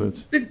purchasing Whole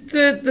Foods?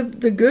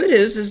 The good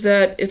is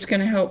that it's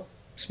going to help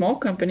small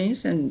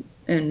companies and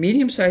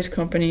medium-sized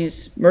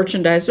companies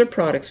merchandise their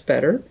products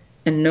better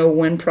and know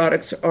when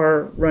products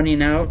are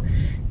running out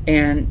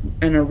and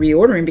are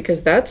reordering,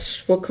 because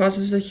that's what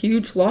causes a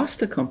huge loss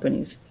to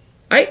companies.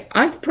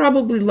 I've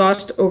probably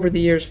lost over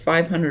the years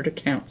 500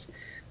 accounts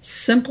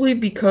simply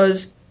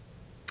because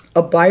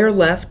a buyer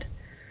left.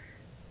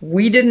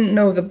 We didn't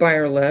know the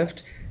buyer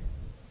left.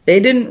 They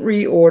didn't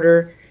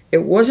reorder.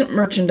 It wasn't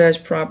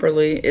merchandised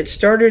properly. It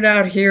started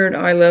out here at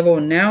eye level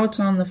and now it's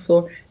on the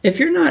floor. If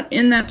you're not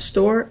in that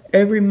store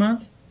every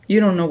month, you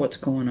don't know what's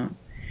going on.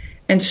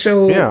 And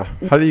so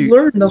how do you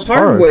learn the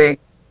hard way.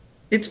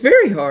 It's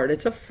very hard.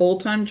 It's a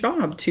full-time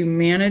job to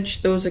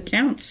manage those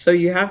accounts. So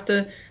you have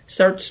to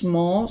start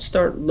small,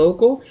 start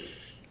local,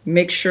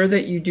 make sure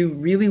that you do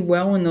really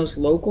well in those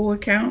local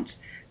accounts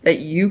that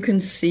you can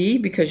see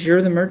because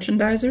you're the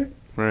merchandiser.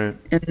 Right.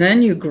 And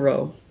then you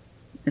grow.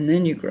 And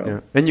then you grow. Yeah.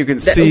 And you can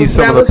see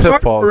some of the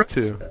pitfalls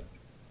too.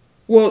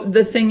 Well,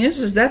 the thing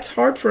is that's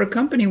hard for a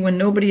company when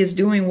nobody is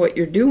doing what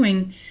you're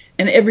doing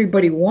and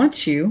everybody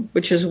wants you,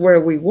 which is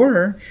where we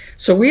were.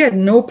 So we had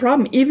no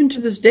problem. Even to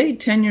this day,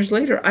 10 years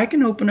later, I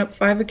can open up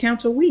 5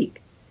 accounts a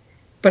week.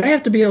 But I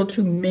have to be able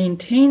to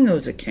maintain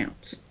those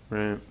accounts.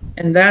 Right.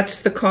 And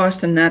that's the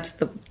cost, and that's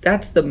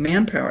the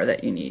manpower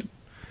that you need.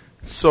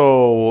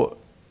 So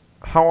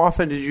how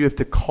often did you have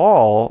to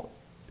call?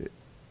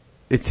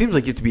 It seems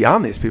like you have to be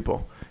on these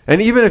people.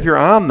 And even if you're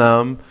on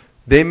them,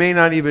 they may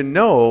not even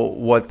know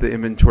what the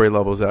inventory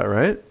level's at,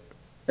 right?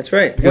 That's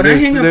right. Because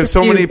there's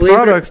so many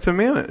products to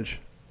manage.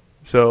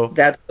 So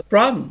that's the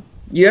problem.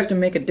 You have to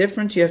make a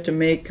difference. You have to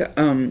make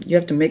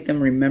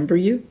them remember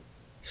you.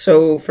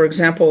 So, for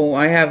example,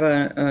 I have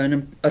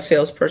a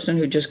salesperson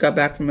who just got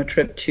back from a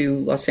trip to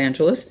Los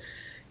Angeles.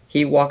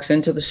 He walks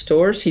into the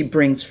stores. He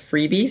brings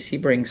freebies. He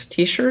brings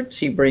T-shirts.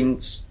 He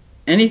brings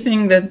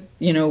anything that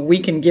we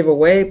can give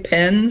away,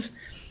 pens,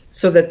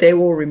 so that they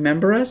will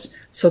remember us,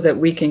 so that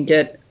we can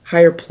get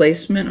higher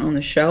placement on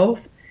the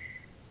shelf.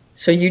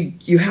 So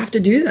you have to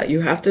do that.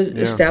 You have to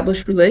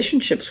establish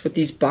relationships with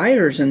these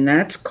buyers, and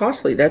that's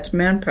costly. That's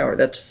manpower.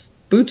 That's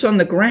boots on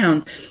the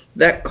ground.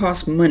 That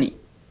costs money.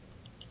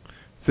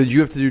 So did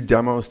you have to do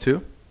demos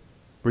too?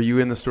 Were you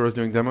in the stores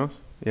doing demos?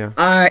 Yeah.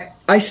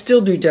 I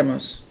still do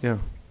demos. Yeah.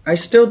 I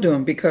still do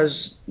them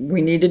because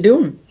we need to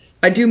do them.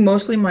 I do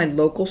mostly my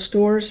local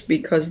stores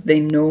because they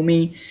know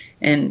me,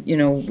 and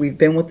we've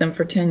been with them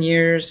for 10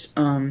 years.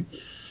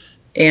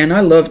 And I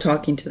love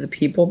talking to the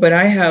people, but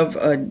I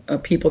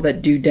have people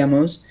that do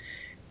demos.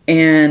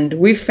 And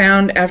we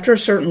found after a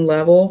certain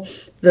level,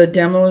 the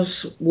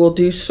demos will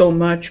do so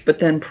much, but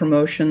then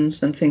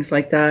promotions and things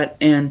like that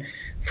and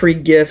free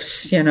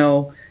gifts,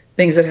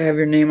 things that have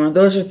your name on,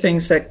 those are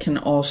things that can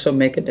also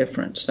make a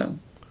difference. So,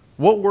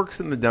 what works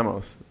in the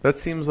demos? That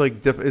seems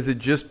like, is it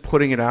just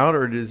putting it out,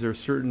 or is there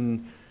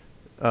certain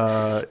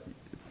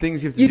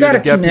things you have to do to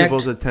get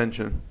people's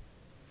attention?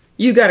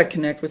 You got to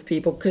connect with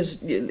people,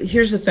 because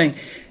here's the thing.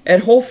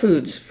 At Whole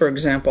Foods, for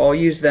example, I'll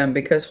use them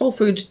because Whole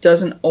Foods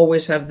doesn't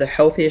always have the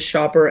healthiest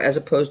shopper as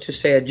opposed to,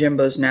 say, a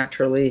Jimbo's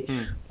Naturally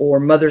or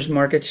Mother's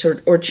Markets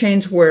or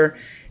chains where,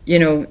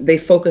 they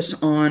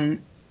focus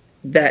on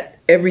that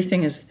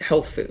everything is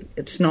health food.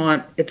 It's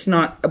not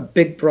a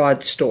big,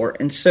 broad store.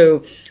 And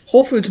so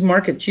Whole Foods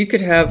Market, you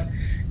could have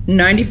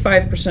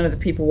 95% of the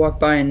people walk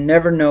by and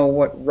never know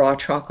what raw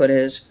chocolate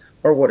is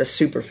or what a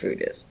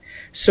superfood is.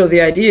 So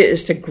the idea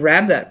is to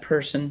grab that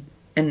person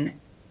and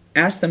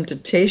ask them to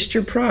taste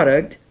your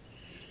product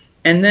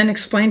and then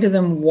explain to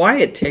them why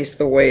it tastes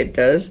the way it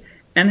does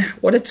and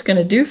what it's going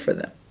to do for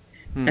them.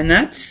 And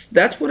that's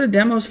what a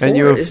demo's for. And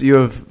you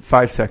have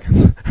 5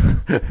 seconds.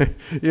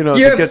 You to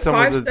have get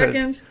 5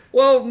 seconds?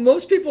 Well,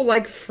 most people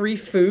like free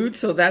food,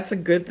 so that's a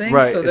good thing.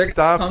 Right, so it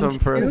stops them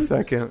for a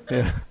second.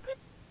 Yeah.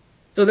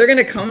 So they're going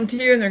to come to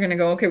you and they're going to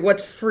go, okay,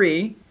 what's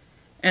free?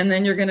 And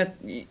then you're going to,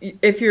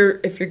 if you're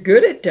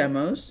good at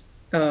demos,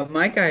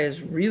 my guy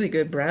is really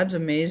good. Brad's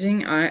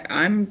amazing.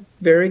 I'm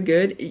very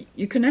good.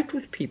 You connect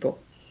with people.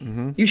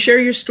 Mm-hmm. You share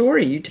your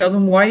story. You tell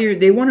them why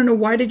they want to know,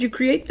 why did you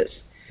create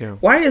this? Yeah.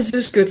 Why is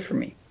this good for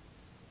me?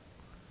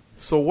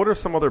 So what are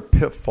some other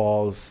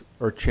pitfalls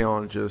or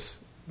challenges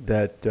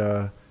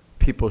that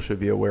people should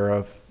be aware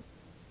of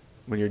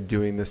when you're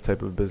doing this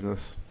type of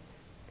business?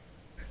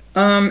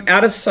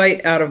 Out of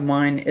sight, out of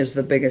mind is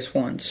the biggest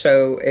one.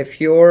 So if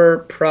your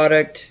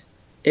product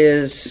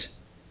is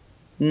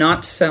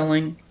not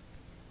selling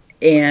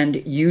and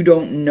you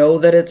don't know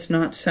that it's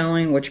not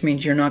selling, which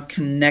means you're not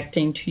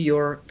connecting to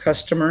your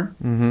customer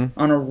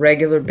on a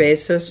regular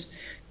basis,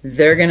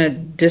 they're going to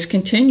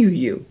discontinue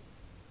you.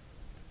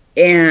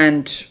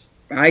 And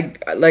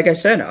like I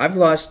said,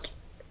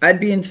 I'd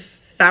be in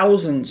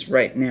thousands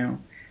right now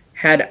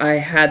had I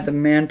had the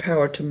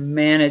manpower to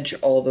manage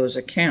all those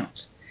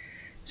accounts.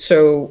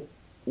 So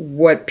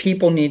what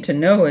people need to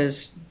know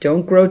is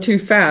don't grow too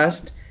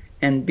fast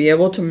and be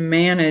able to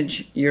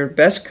manage your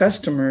best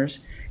customers,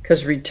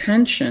 because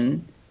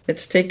retention,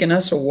 it's taken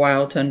us a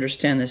while to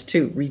understand this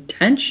too.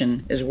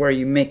 Retention is where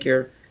you make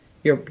your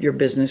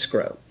business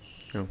grow.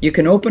 Yeah. You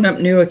can open up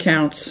new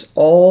accounts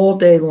all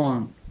day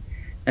long,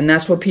 And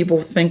that's what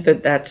people think,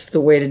 that that's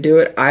the way to do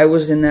it. I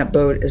was in that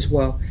boat as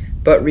well.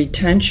 But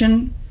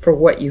retention for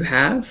what you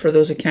have for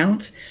those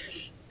accounts,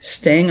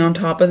 staying on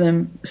top of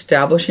them,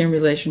 establishing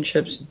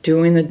relationships,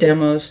 doing the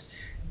demos,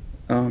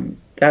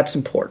 that's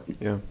important.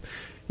 Yeah.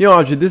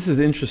 Audrey, this is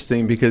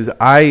interesting because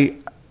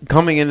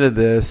coming into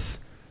this,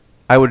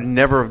 I would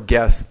never have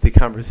guessed the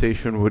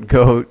conversation would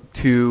go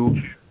to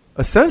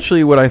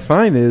essentially what I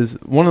find is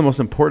one of the most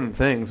important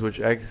things,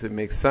 which I guess it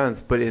makes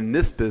sense, but in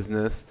this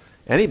business,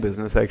 any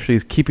business actually,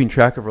 is keeping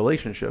track of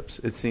relationships.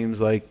 It seems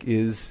like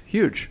is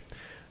huge.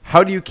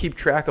 How do you keep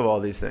track of all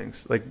these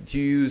things? Like, do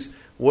you use,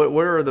 what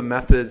are the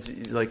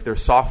methods, like their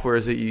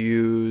softwares that you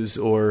use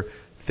or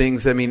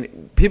things? I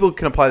mean, people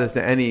can apply this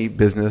to any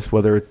business,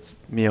 whether it's,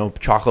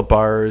 chocolate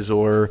bars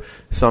or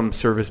some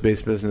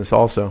service-based business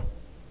also.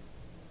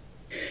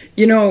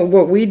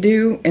 What we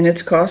do, and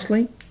it's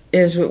costly,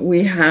 is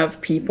we have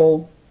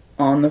people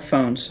on the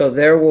phone. So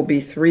there will be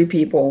 3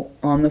 people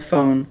on the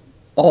phone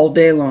all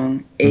day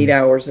long, 8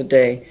 hours a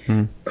day,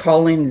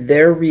 calling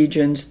their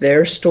regions,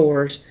 their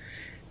stores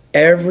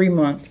every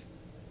month,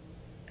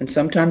 and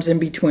sometimes in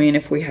between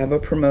if we have a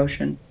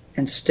promotion,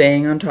 and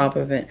staying on top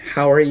of it.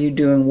 How are you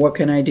doing? What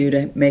can I do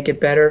to make it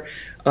better?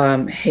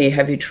 Hey,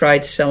 have you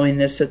tried selling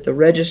this at the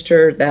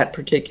register? That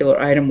particular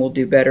item will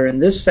do better in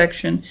this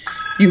section.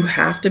 You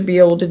have to be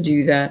able to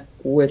do that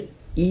with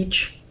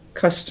each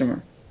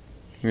customer,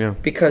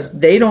 because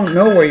they don't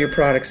know where your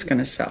product's going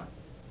to sell.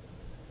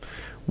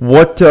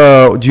 What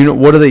do you know?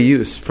 What do they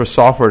use for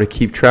software to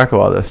keep track of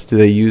all this? Do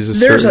they use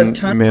There's a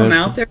ton of them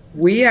out there.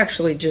 We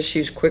actually just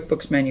use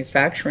QuickBooks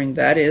Manufacturing.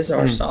 That is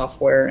our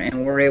software,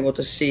 and we're able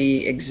to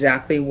see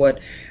exactly what.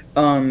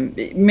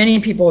 Many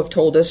people have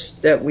told us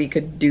that we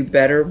could do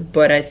better,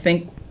 but I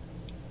think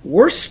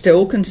we're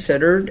still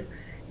considered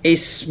a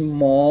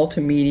small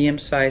to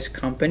medium-sized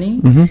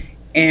company,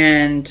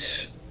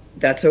 and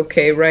that's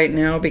okay right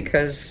now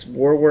because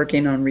we're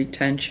working on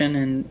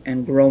retention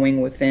and growing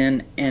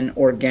within and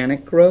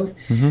organic growth.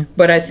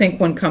 But I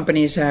think when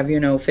companies have,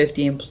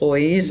 50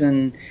 employees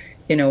and,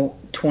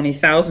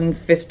 20,000,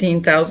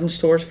 15,000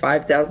 stores,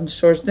 5,000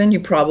 stores, then you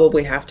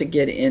probably have to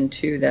get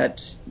into that,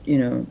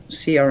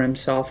 CRM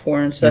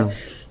software and stuff.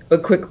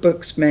 But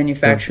QuickBooks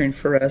Manufacturing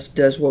for us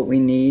does what we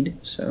need.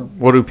 So,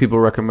 what do people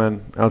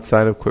recommend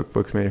outside of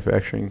QuickBooks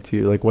Manufacturing to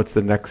you? Like, what's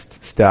the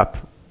next step?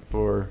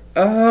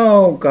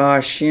 Oh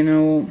gosh, I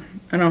don't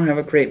have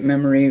a great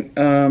memory,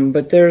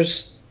 but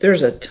there's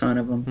a ton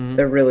of them.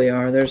 There really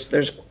are.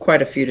 There's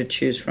quite a few to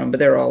choose from,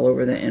 but they're all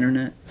over the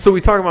internet. So we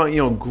talk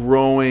about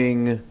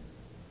growing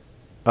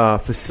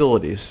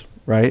facilities,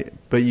 right?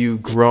 But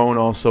you've grown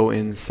also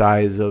in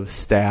size of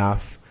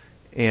staff.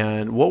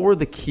 And what were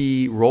the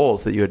key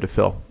roles that you had to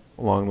fill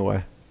along the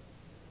way?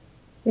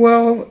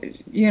 Well,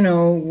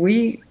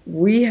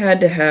 we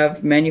had to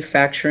have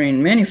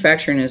manufacturing.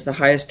 Manufacturing is the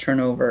highest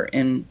turnover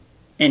in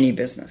any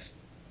business.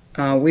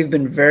 We've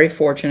been very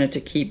fortunate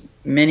to keep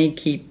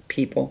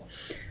people,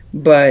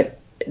 but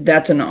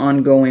that's an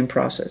ongoing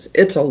process.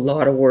 It's a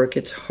lot of work.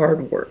 It's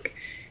hard work.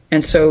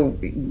 And so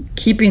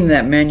keeping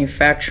that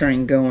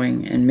manufacturing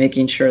going and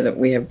making sure that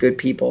we have good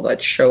people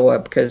that show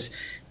up, because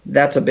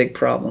that's a big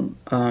problem.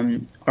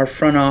 Our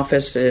front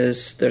office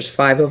there's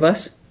 5 of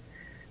us,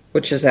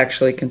 which is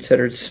actually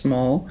considered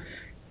small,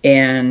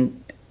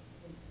 and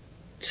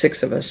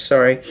 6 of us,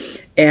 sorry.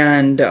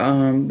 And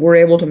we're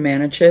able to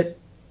manage it.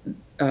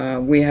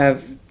 We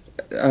have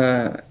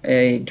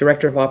a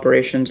director of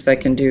operations that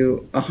can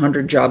do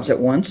 100 jobs at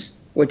once,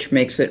 which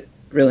makes it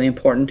really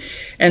important.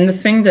 And the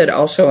thing that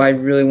also I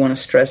really want to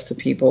stress to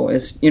people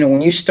is,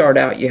 when you start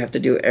out, you have to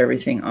do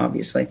everything,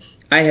 obviously.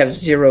 I have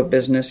 0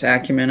 business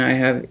acumen. I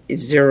have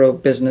 0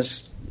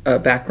 business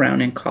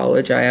background in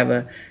college. I have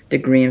a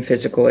degree in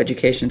physical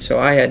education, so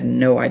I had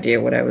no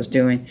idea what I was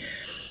doing.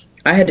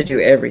 I had to do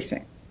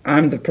everything.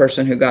 I'm the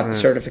person who got the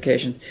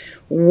certification.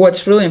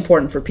 What's really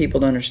important for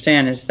people to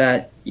understand is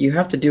that you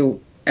have to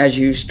do, as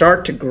you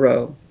start to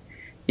grow,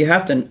 you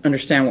have to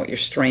understand what your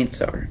strengths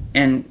are.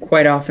 And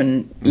quite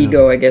often,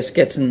 ego, I guess,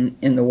 gets in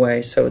the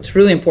way. So it's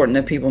really important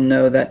that people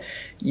know that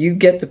you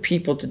get the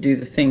people to do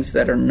the things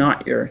that are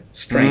not your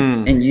strengths,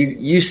 and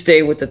you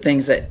stay with the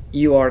things that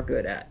you are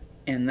good at.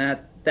 And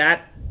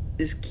that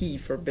is key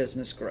for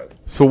business growth.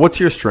 So what's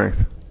your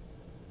strength?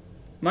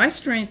 My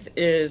strength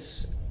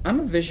is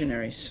I'm a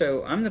visionary.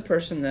 So I'm the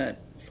person that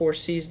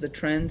foresees the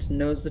trends,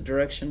 knows the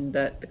direction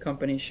that the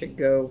company should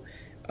go,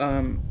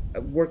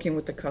 working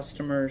with the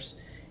customers,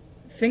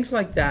 things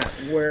like that,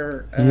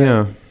 where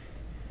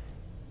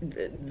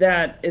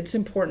that it's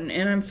important.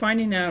 And I'm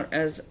finding out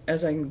as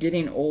I'm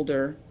getting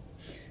older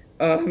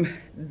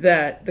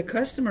that the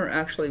customer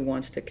actually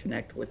wants to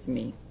connect with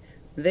me.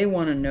 They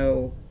want to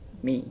know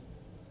me.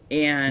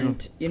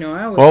 And,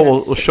 I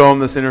always... we'll show them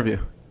this interview.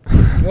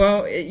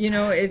 Well,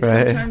 it's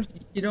right. Sometimes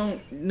you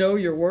don't know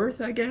your worth,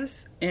 I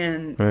guess,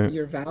 and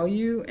your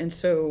value. And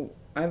so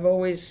I've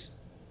always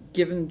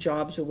given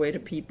jobs away to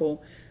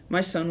people.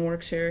 My son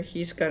works here.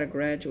 He's got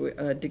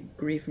a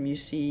degree from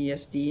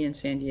UCSD in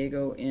San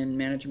Diego in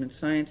management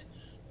science.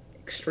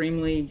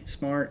 Extremely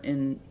smart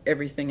in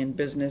everything in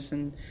business.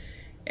 And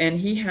and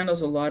he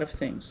handles a lot of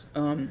things.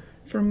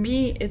 For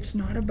me, it's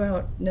not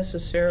about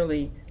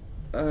necessarily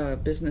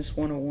business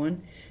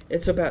 101.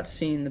 It's about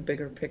seeing the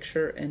bigger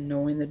picture and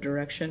knowing the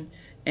direction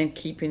and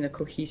keeping the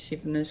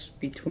cohesiveness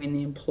between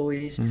the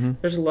employees.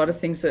 There's a lot of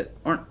things that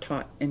aren't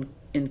taught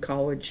in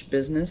college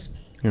business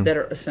that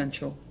are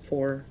essential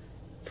for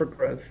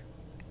growth.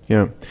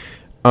 Yeah.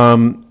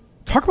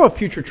 Talk about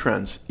future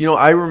trends.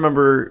 I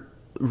remember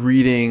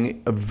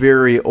reading a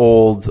very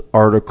old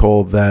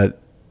article that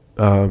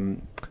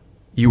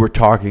you were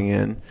talking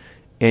in,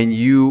 and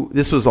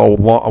this was a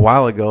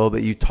while ago,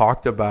 that you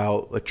talked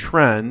about a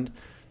trend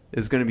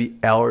is going to be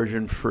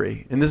allergen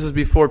free. And this is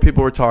before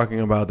people were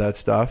talking about that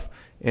stuff.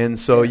 And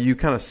so you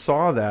kind of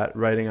saw that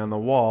writing on the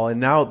wall, and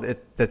now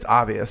that's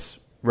obvious,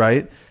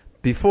 right?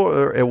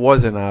 Before it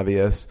wasn't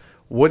obvious.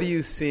 What are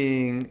you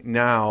seeing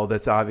now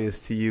that's obvious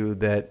to you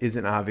that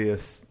isn't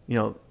obvious,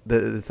 that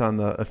it's on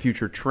a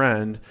future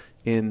trend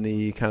in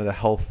the kind of the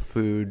health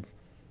food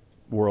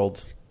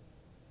world?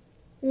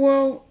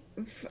 Well,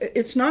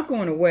 it's not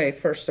going away,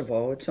 first of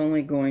all. It's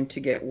only going to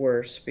get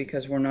worse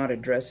because we're not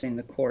addressing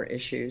the core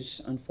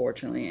issues,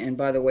 unfortunately. And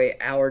by the way,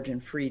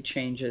 allergen-free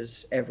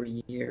changes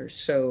every year.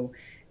 So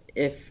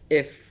if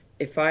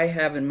I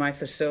have in my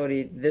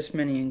facility this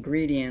many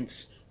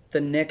ingredients,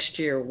 the next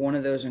year one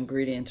of those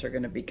ingredients are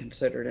going to be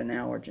considered an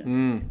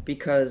allergen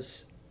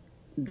because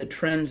the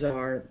trends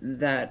are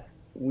that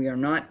we are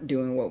not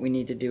doing what we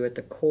need to do at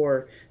the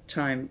core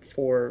time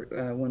for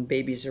when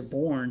babies are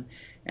born.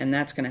 And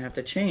that's going to have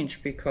to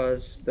change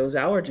because those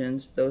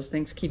allergens, those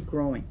things keep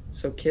growing.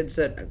 So kids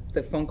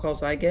the phone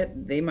calls I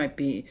get, they might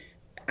be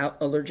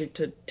allergic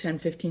to 10,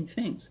 15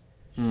 things.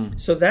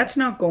 So that's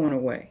not going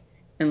away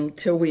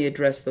until we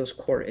address those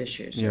core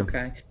issues,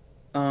 okay?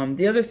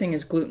 The other thing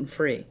is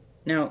gluten-free.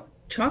 Now,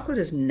 chocolate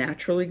is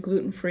naturally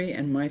gluten-free,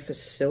 and my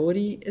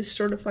facility is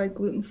certified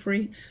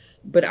gluten-free,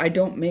 but I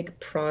don't make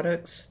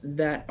products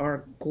that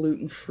are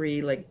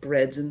gluten-free, like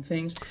breads and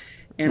things.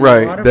 And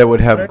that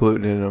would have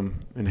gluten in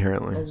them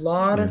inherently. A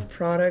lot of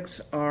products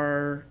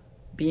are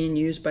being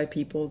used by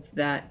people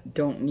that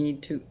don't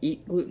need to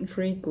eat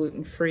gluten-free.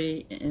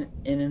 Gluten-free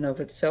in and of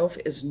itself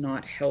is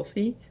not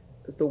healthy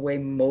the way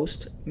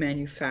most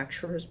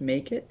manufacturers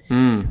make it.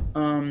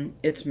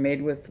 It's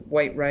made with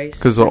white rice.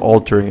 Because they're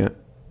altering it.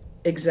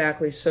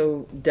 Exactly.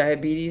 So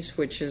diabetes,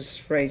 which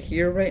is right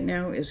here right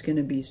now, is going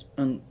to be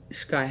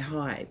sky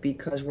high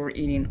because we're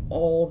eating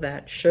all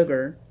that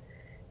sugar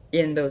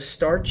in those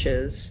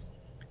starches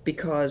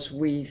because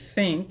we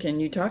think,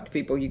 and you talk to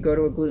people, you go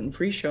to a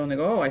gluten-free show and they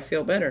go, oh, I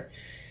feel better.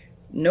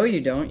 No, you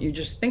don't. You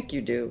just think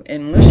you do.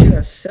 Unless you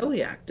have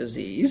celiac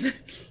disease.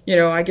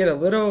 I get a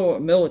little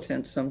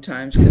militant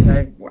sometimes because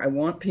I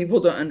want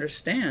people to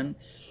understand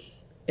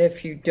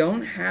if you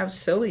don't have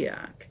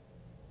celiac,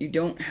 you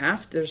don't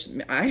have,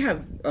 I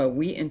have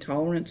wheat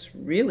intolerance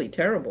really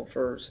terrible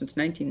since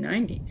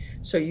 1990.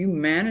 So you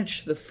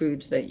manage the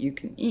foods that you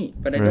can eat,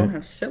 but I don't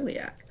have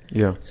celiac.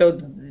 Yeah. So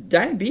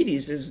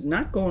diabetes is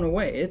not going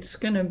away. It's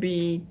going to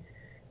be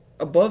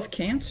above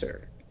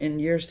cancer in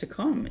years to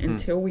come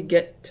until we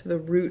get to the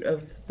root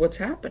of what's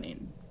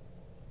happening.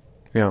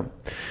 Yeah.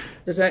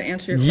 Does that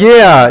answer your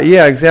question?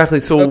 Yeah, exactly.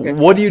 So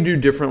what do you do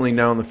differently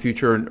now in the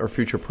future or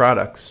future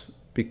products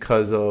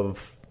because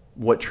of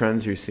what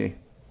trends you see?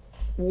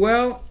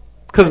 Well,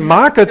 because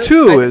Maca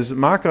too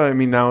Maca.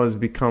 Now has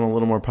become a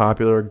little more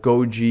popular.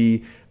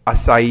 Goji,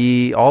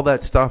 acai, all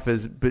that stuff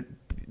is, but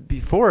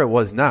before it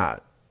was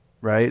not,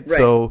 right?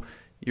 So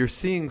you're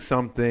seeing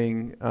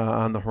something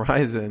on the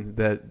horizon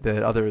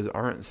that others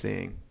aren't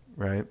seeing,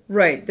 right?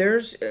 Right.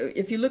 There's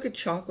if you look at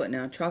chocolate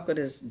now, chocolate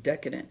is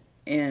decadent,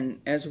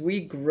 and as we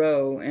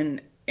grow,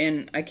 and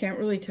I can't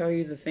really tell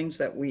you the things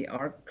that we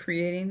are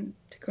creating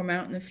to come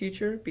out in the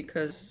future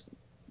because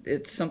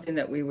it's something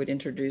that we would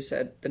introduce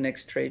at the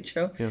next trade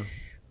show. Yeah.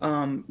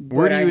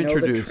 Where do you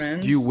introduce?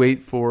 Do you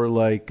wait for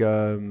like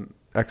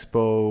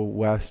Expo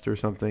West or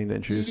something to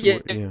introduce?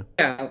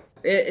 Yeah.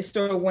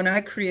 So when I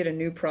create a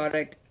new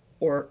product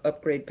or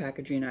upgrade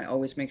packaging, I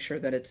always make sure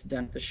that it's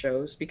done at the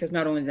shows because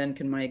not only then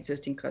can my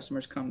existing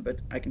customers come, but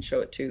I can show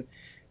it to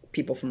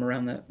people from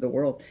around the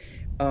world.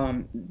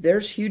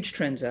 There's huge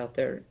trends out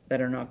there that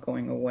are not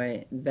going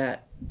away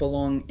that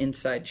belong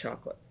inside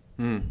chocolate.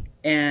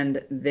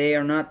 And they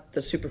are not the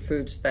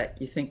superfoods that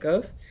you think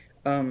of.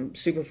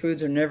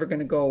 Superfoods are never going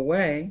to go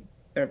away.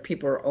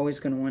 People are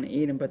always going to want to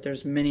eat them, but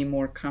there's many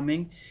more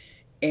coming.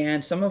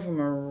 And some of them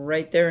are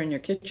right there in your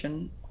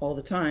kitchen all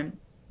the time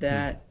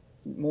that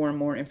more and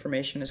more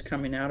information is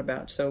coming out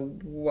about. So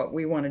what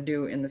we want to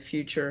do in the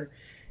future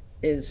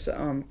is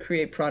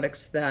create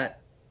products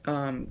that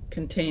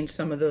contain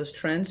some of those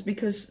trends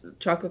because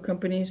chocolate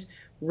companies,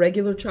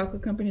 regular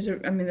chocolate companies,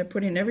 they're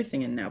putting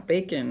everything in now,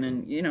 bacon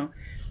and,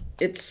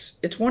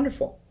 it's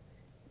wonderful.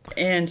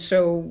 And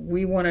so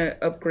we want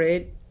to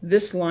upgrade.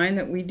 This line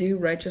that we do,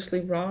 Righteously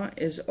Raw,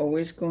 is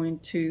always going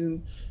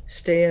to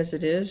stay as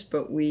it is,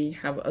 but we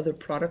have other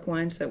product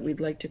lines that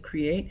we'd like to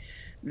create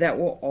that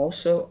will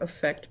also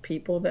affect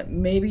people that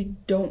maybe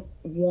don't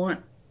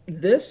want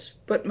this,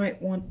 but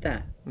might want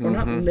that. We're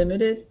not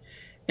limited,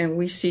 and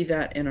we see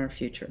that in our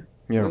future.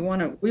 Yeah.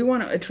 We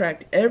want to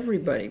attract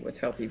everybody with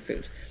healthy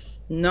foods,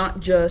 not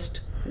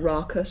just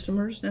raw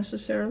customers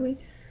necessarily,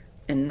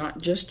 and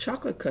not just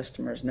chocolate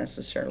customers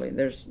necessarily.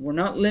 We're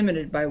not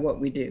limited by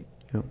what we do,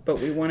 but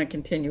we want to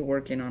continue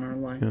working on our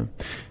line.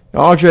 Yeah.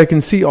 Audrey, I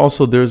can see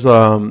also there's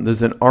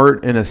an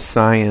art and a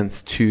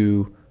science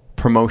to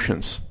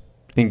promotions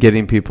in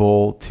getting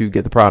people to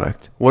get the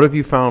product. What have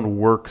you found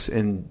works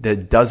and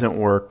that doesn't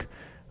work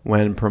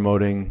when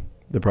promoting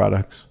the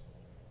products?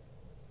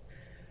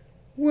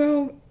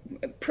 Well,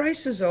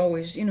 price is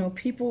always,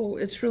 people,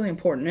 it's really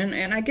important.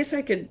 And I guess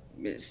I could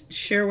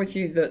share with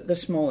you the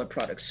smaller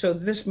products. So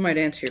this might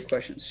answer your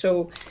question.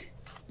 So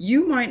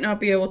you might not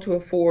be able to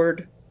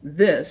afford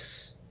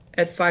this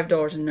at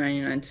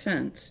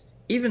 $5.99,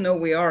 even though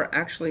we are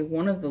actually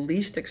one of the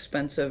least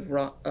expensive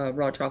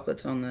raw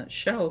chocolates on the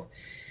shelf.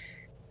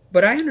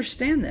 But I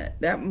understand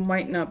that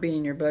might not be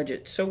in your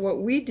budget. So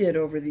what we did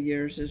over the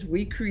years is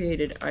we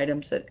created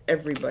items that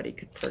everybody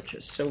could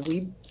purchase. So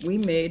we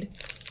made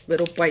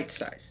little bite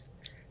size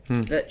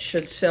that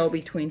should sell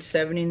between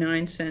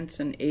 79 cents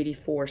and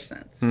 84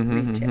 cents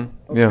retail.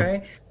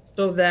 Okay? Yeah.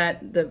 So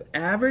that the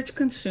average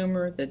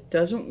consumer that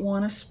doesn't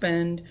want to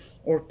spend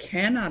or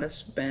cannot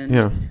spend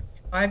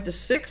 $5 to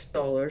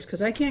 $6,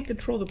 because I can't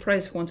control the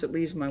price once it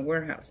leaves my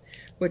warehouse,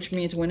 which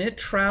means when it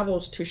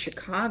travels to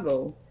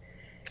Chicago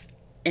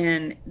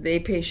and they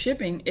pay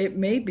shipping, it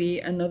may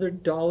be another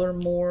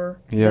 $1 more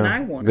than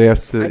I want.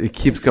 It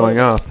keeps going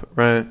up,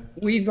 right?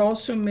 We've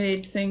also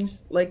made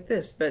things like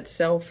this that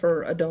sell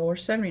for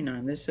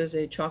 $1.79. This is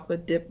a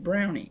chocolate dip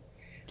brownie.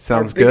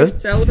 Sounds good. Our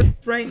biggest seller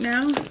right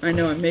now, I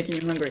know I'm making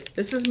you hungry.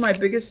 This is my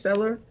biggest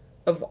seller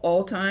of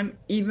all time.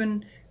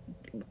 Even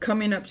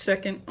coming up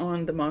second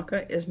on the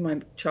Maca is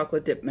my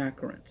chocolate dip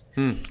macarons.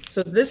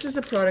 So this is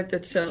a product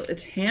that sells,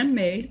 it's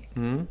handmade,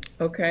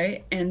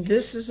 okay? And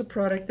this is a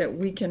product that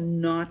we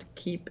cannot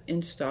keep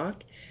in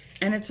stock,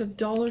 and it's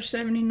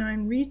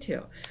 $1.79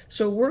 retail.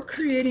 So we're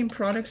creating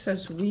products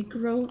as we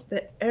grow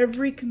that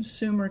every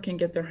consumer can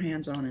get their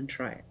hands on and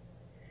try it.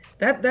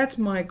 That's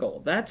my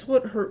goal. That's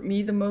what hurt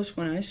me the most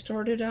when I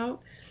started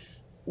out,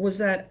 was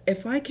that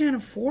if I can't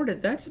afford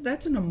it,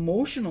 that's an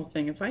emotional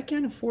thing. If I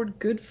can't afford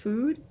good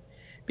food,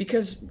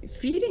 because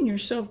feeding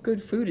yourself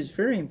good food is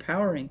very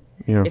empowering.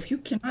 Yeah. If you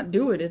cannot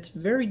do it, it's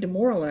very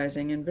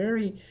demoralizing and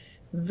very,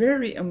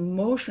 very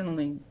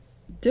emotionally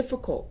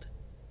difficult.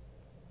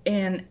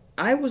 And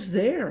I was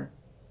there.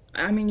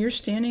 I mean, you're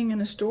standing in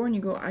a store and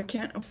you go, I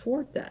can't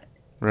afford that.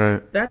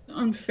 Right. That's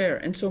unfair.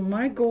 And so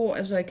my goal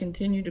as I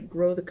continue to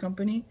grow the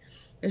company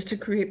is to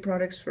create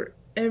products for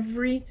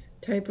every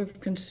type of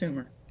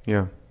consumer.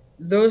 Yeah.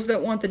 Those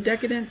that want the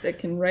decadent, that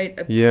can write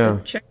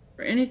a check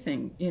for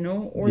anything,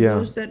 or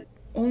those that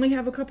only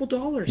have a couple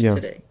dollars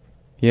today.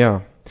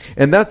 Yeah.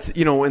 And that's,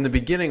 in the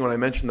beginning when I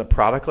mentioned the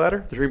product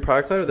ladder, the dream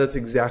product ladder, that's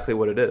exactly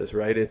what it is,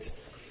 right? It's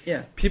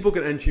people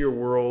can enter your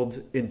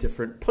world in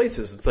different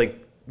places. It's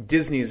like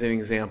Disney's an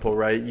example,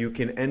 right? You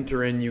can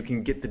enter in, you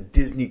can get the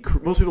Disney.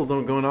 Most people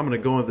don't go, I'm going to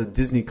go on the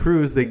Disney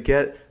cruise. They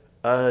get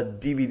a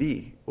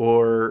DVD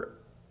or,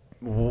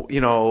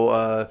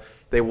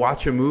 they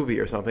watch a movie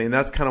or something. And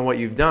that's kind of what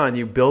you've done.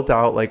 You built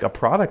out like a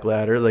product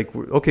ladder. Like,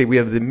 okay, we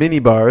have the mini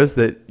bars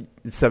that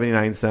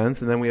 79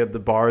 cents, and then we have the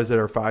bars that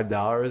are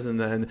 $5, and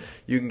then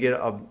you can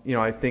get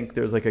I think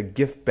there's like a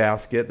gift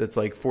basket that's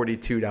like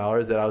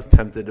 $42 that I was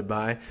tempted to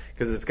buy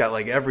because it's got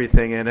like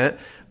everything in it.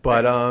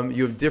 But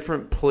you have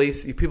different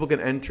places. People can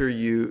enter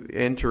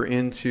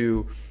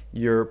into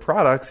your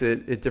products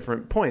at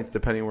different points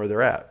depending where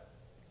they're at,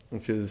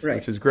 which is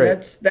great.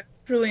 That's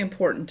really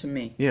important to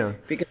me. Yeah.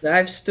 Because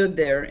I've stood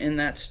there in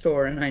that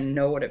store and I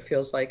know what it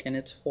feels like, and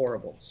it's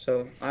horrible.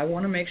 So I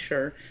want to make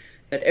sure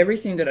that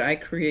everything that I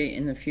create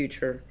in the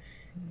future,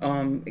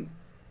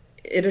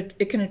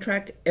 it can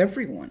attract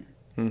everyone.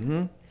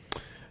 Mm-hmm.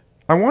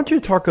 I want you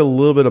to talk a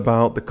little bit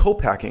about the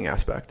co-packing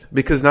aspect,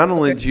 because not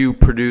only do you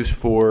produce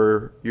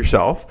for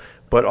yourself,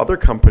 but other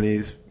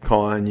companies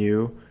call on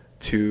you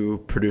to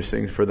produce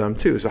things for them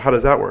too. So how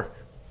does that work?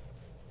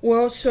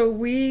 Well, so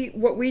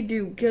what we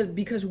do,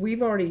 because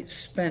we've already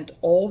spent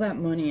all that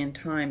money and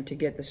time to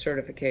get the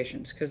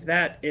certifications, because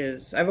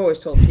I've always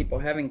told people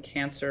having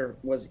cancer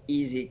was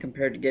easy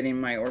compared to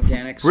getting my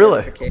organic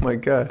certification. Really? Oh, my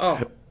God.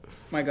 Oh,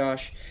 my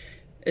gosh.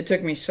 It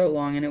took me so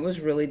long, and it was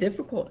really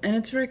difficult. And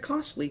it's very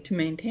costly to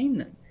maintain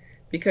them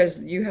because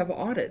you have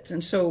audits.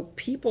 And so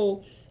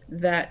people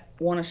that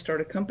want to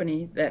start a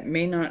company that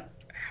may not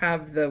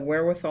have the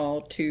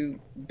wherewithal to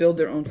build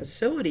their own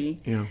facility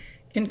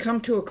can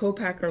come to a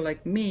co-packer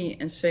like me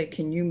and say,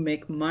 can you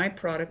make my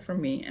product for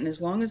me? And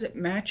as long as it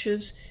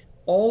matches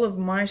all of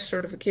my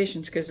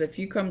certifications, because if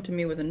you come to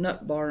me with a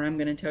nut bar, I'm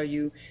going to tell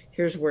you,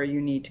 here's where you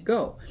need to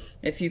go.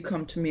 If you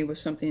come to me with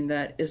something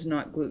that is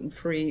not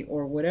gluten-free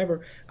or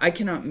whatever, I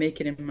cannot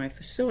make it in my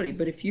facility.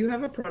 But if you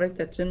have a product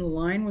that's in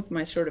line with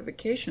my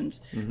certifications,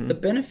 the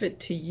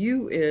benefit to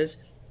you is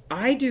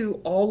I do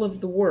all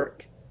of the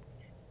work.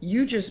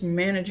 You just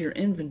manage your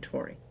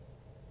inventory.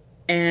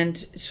 And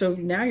so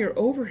now your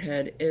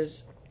overhead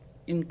is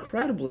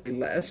incredibly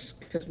less,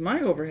 because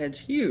my overhead's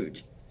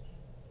huge.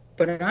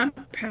 but I'm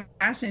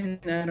passing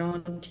that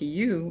on to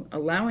you,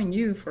 allowing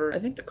you for, I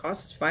think the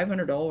cost is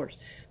 $500.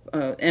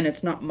 And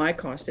it's not my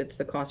cost, it's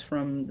the cost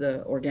from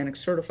the organic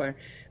certifier.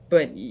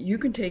 But you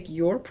can take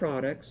your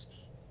products,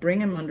 bring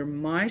them under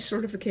my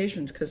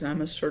certifications, because I'm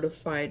a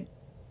certified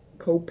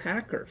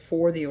co-packer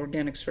for the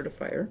organic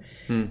certifier,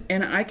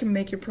 and I can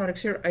make your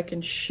products here. I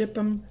can ship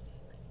them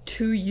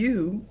to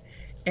you,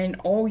 and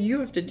all you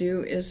have to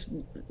do is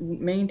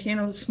maintain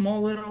a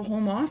small little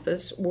home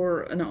office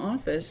or an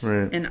office,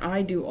 and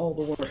I do all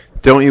the work.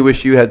 Don't you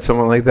wish you had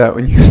someone like that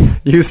when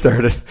you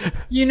started?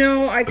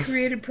 I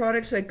created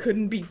products that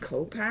couldn't be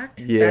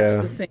co-packed. That's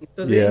the thing.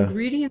 So the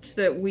ingredients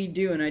that we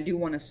do, and I do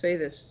want to say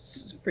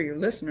this for your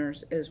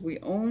listeners, is we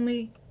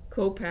only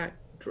co-pack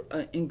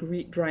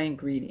dry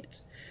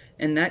ingredients.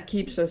 And that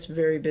keeps us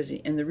very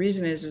busy. And the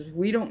reason is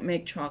we don't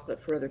make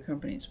chocolate for other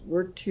companies.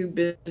 We're too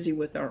busy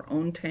with our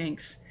own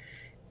tanks,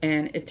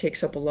 and it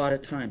takes up a lot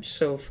of time.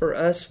 So for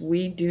us,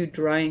 we do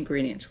dry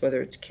ingredients,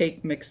 whether it's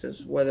cake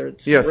mixes, whether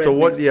it's bread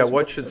mixes,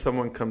 what should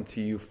someone come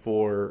to you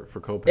for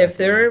co-packing? If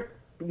they're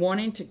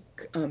wanting to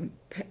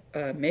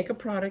make a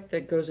product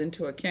that goes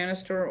into a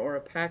canister or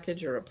a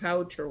package or a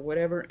pouch or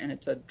whatever, and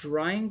it's a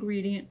dry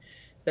ingredient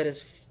that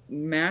has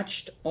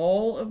matched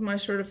all of my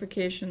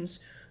certifications,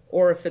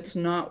 or if it's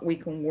not, we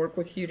can work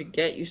with you to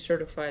get you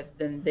certified,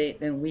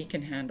 then we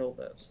can handle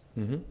those.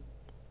 Mm-hmm.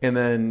 And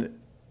then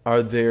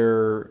are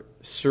there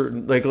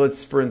certain, like,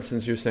 let's, for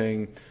instance, you're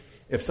saying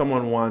if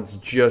someone wants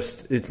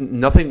it's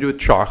nothing to do with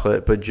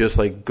chocolate, but just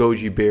like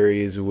goji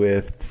berries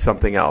with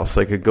something else,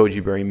 like a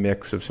goji berry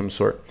mix of some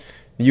sort,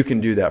 you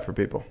can do that for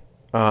people.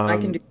 I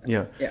can do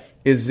that. Yeah.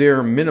 Is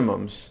there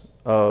minimums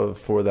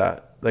for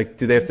that? Like,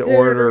 do they have to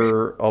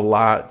order a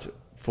lot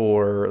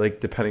for, like,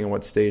 depending on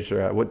what stage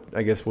they're at?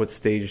 What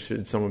stage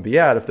should someone be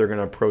at if they're going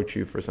to approach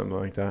you for something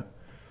like that?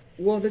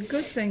 Well, the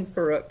good thing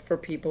for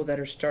people that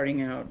are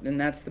starting out, and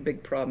that's the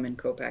big problem in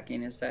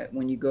co-packing, is that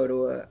when you go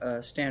to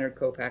a standard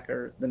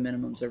co-packer, the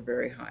minimums are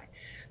very high.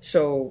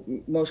 So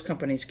most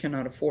companies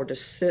cannot afford to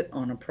sit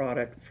on a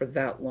product for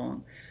that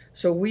long.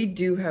 So we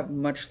do have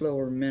much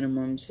lower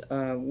minimums.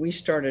 We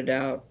started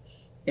out,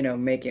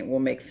 we'll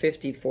make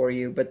 50 for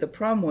you, but the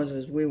problem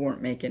was we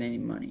weren't making any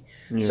money.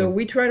 Yeah. So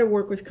we try to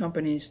work with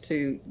companies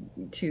to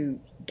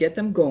get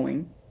them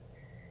going,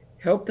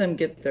 help them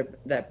get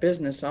that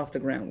business off the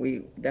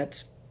ground.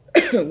 That's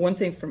one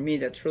thing for me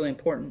that's really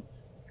important,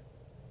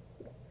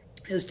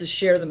 is to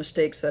share the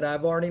mistakes that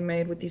I've already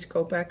made with these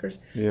co-packers,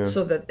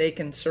 so that they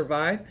can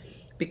survive,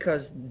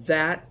 because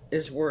that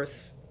is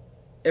worth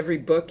every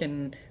book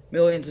and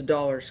millions of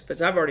dollars,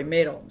 because I've already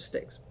made all the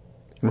mistakes.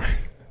 I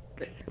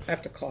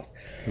have to cough.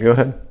 Go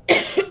ahead.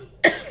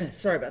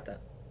 Sorry about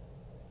that.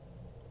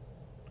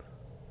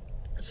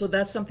 So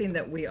that's something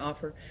that we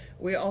offer.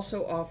 We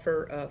also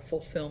offer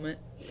fulfillment.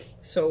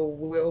 So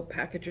we'll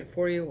package it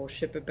for you. We'll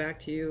ship it back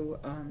to you.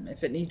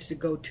 If it needs to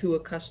go to a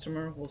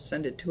customer, we'll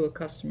send it to a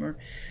customer.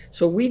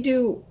 So we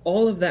do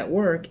all of that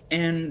work,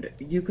 and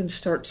you can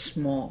start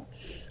small.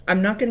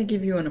 I'm not going to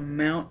give you an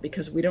amount,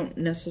 because we don't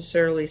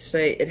necessarily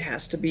say it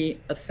has to be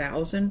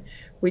 1,000.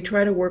 We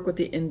try to work with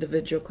the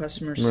individual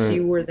customers, see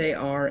where they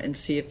are, and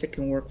see if it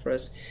can work for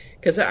us.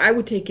 Because I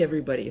would take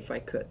everybody if I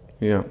could.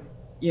 Yeah.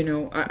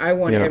 I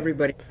want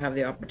everybody to have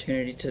the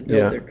opportunity to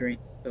build their dream.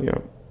 So. Yeah.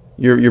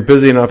 You're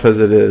busy enough as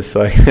it is,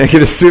 so I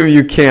can assume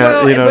you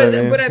can't.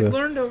 Well, but I've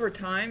learned over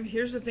time,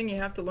 here's the thing you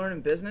have to learn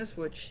in business,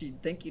 which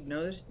you'd think you'd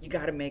know this, you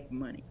got to make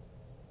money.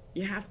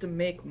 You have to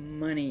make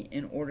money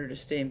in order to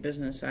stay in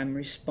business. I'm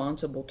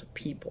responsible to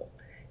people.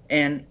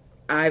 And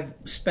I've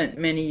spent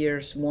many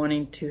years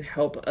wanting to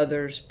help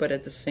others, but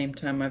at the same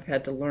time, I've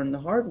had to learn the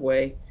hard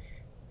way.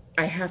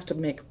 I have to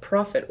make a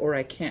profit, or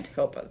I can't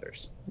help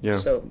others. Yeah,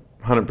 so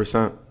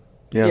 100%.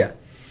 Yeah.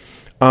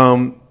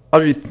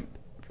 Audrey,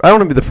 I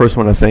want to be the first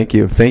one to thank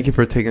you. Thank you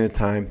for taking the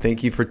time.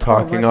 Thank you for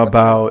talking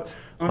about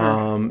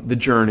the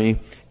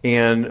journey.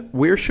 And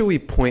where should we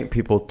point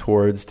people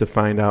towards to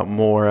find out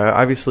more?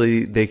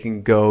 Obviously, they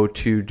can go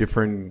to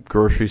different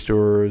grocery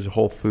stores,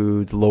 Whole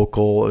Foods,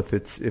 local, if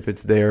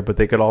it's there. But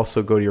they could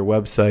also go to your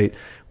website,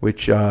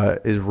 which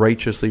is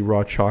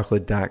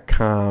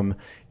righteouslyrawchocolate.com,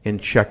 and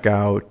check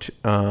out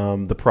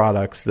the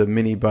products, the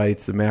mini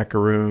bites, the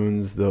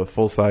macaroons, the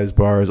full-size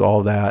bars,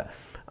 all that.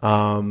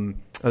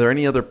 Are there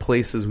any other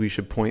places we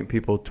should point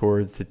people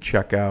towards to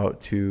check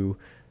out your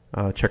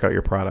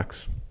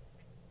products?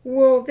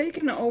 Well, they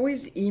can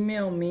always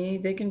email me.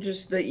 They can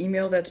the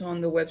email that's on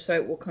the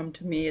website will come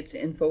to me. It's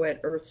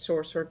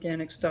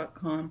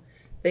info@earthsourceorganics.com.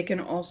 They can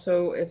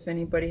also, if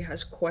anybody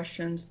has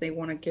questions, they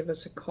want to give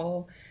us a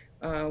call.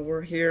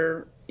 We're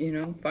here,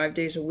 5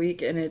 days a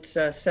week, and it's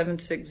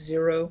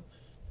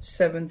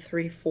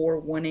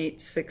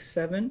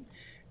 760-734-1867.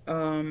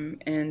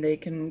 And they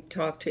can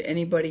talk to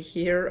anybody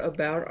here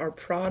about our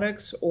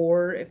products,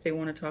 or if they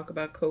want to talk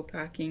about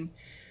co-packing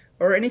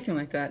or anything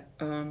like that.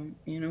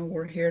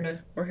 We're here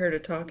to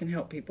talk and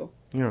help people.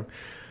 Yeah.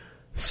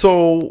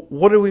 So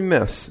what did we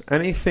miss?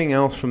 Anything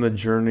else from the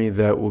journey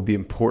that will be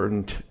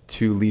important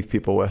to leave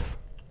people with?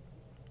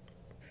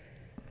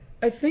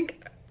 I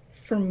think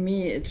for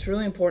me, it's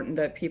really important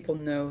that people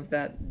know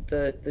that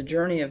the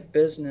journey of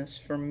business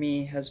for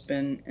me has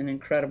been an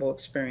incredible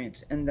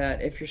experience, and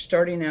that if you're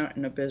starting out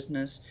in a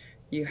business,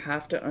 you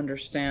have to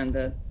understand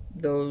that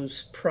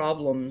those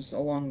problems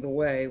along the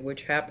way,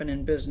 which happen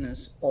in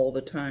business all the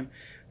time,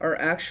 are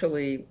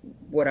actually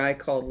what I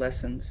call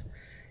lessons.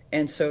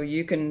 And so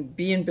you can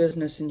be in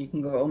business and you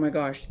can go, oh my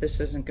gosh, this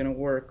isn't going to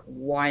work.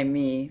 Why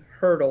me?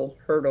 Hurdle,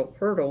 hurdle,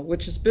 hurdle,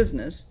 which is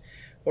business.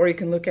 Or you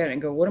can look at it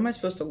and go, what am I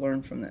supposed to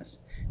learn from this?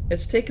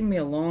 It's taken me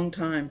a long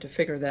time to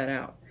figure that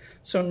out.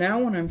 So now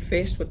when I'm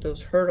faced with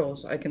those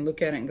hurdles, I can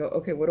look at it and go,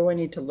 okay, what do I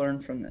need to learn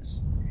from this?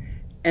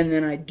 And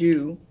then I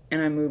do,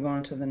 and I move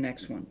on to the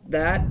next one.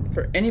 That,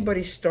 for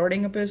anybody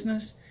starting a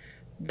business,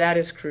 that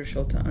is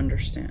crucial to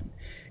understand.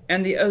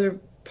 And the other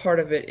part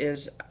of it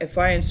is, if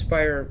I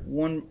inspire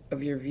one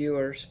of your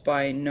viewers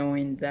by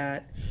knowing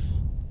that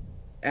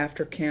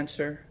after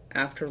cancer,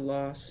 after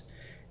loss,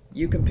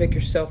 you can pick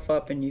yourself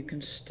up and you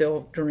can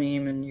still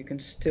dream and you can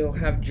still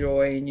have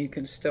joy and you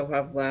can still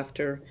have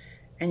laughter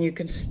and you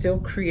can still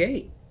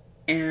create.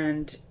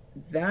 And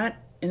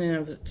that in and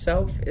of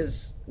itself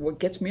is what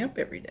gets me up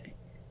every day.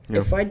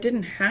 Yep. If I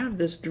didn't have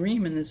this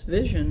dream and this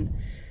vision,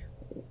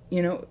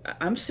 you know,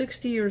 I'm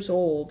 60 years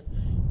old,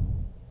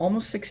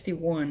 almost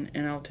 61,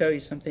 and I'll tell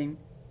you something.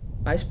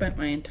 I spent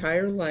my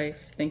entire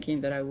life thinking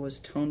that I was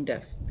tone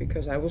deaf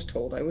because I was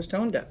told I was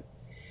tone deaf.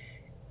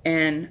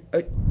 And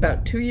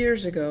about 2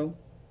 years ago,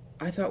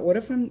 I thought, what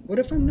if I'm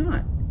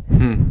not?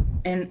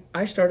 And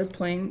I started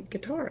playing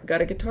guitar.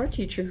 Got a guitar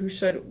teacher who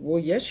said, well,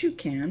 yes, you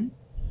can.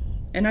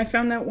 And I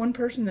found that one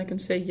person that can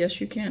say, yes,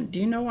 you can.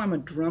 Do you know I'm a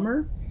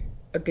drummer,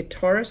 a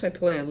guitarist? I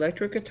play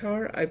electric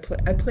guitar. I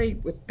play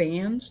with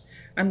bands.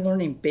 I'm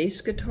learning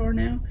bass guitar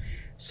now.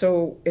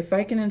 So if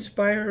I can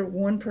inspire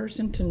one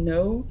person to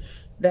know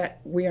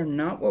that we are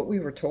not what we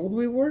were told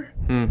we were,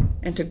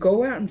 and to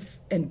go out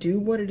and do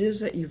what it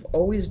is that you've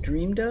always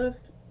dreamed of,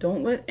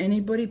 don't let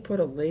anybody put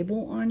a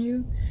label on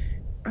you.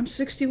 I'm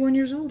 61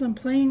 years old. I'm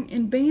playing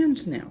in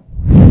bands now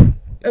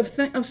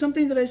of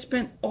something that I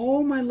spent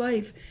all my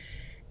life,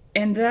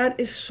 and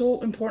that is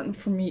so important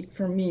for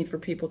for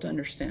people to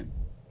understand.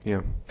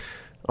 Yeah.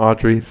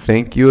 Audrey,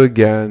 thank you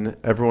again.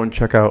 Everyone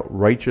check out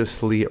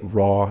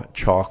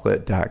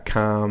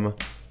righteouslyrawchocolate.com.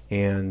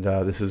 And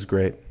this is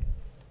great.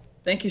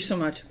 Thank you so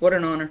much. What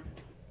an honor.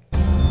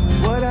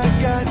 What I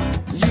got,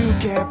 you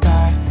can't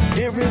buy.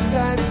 It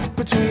resides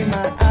between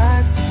my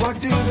eyes.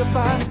 Walked through the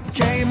fire,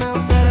 came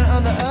out better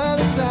on the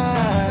other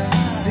side.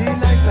 See,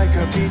 life's like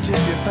a beach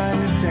if you find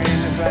the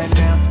sand. And right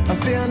now, I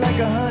feel like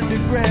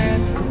 $100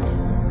 grand.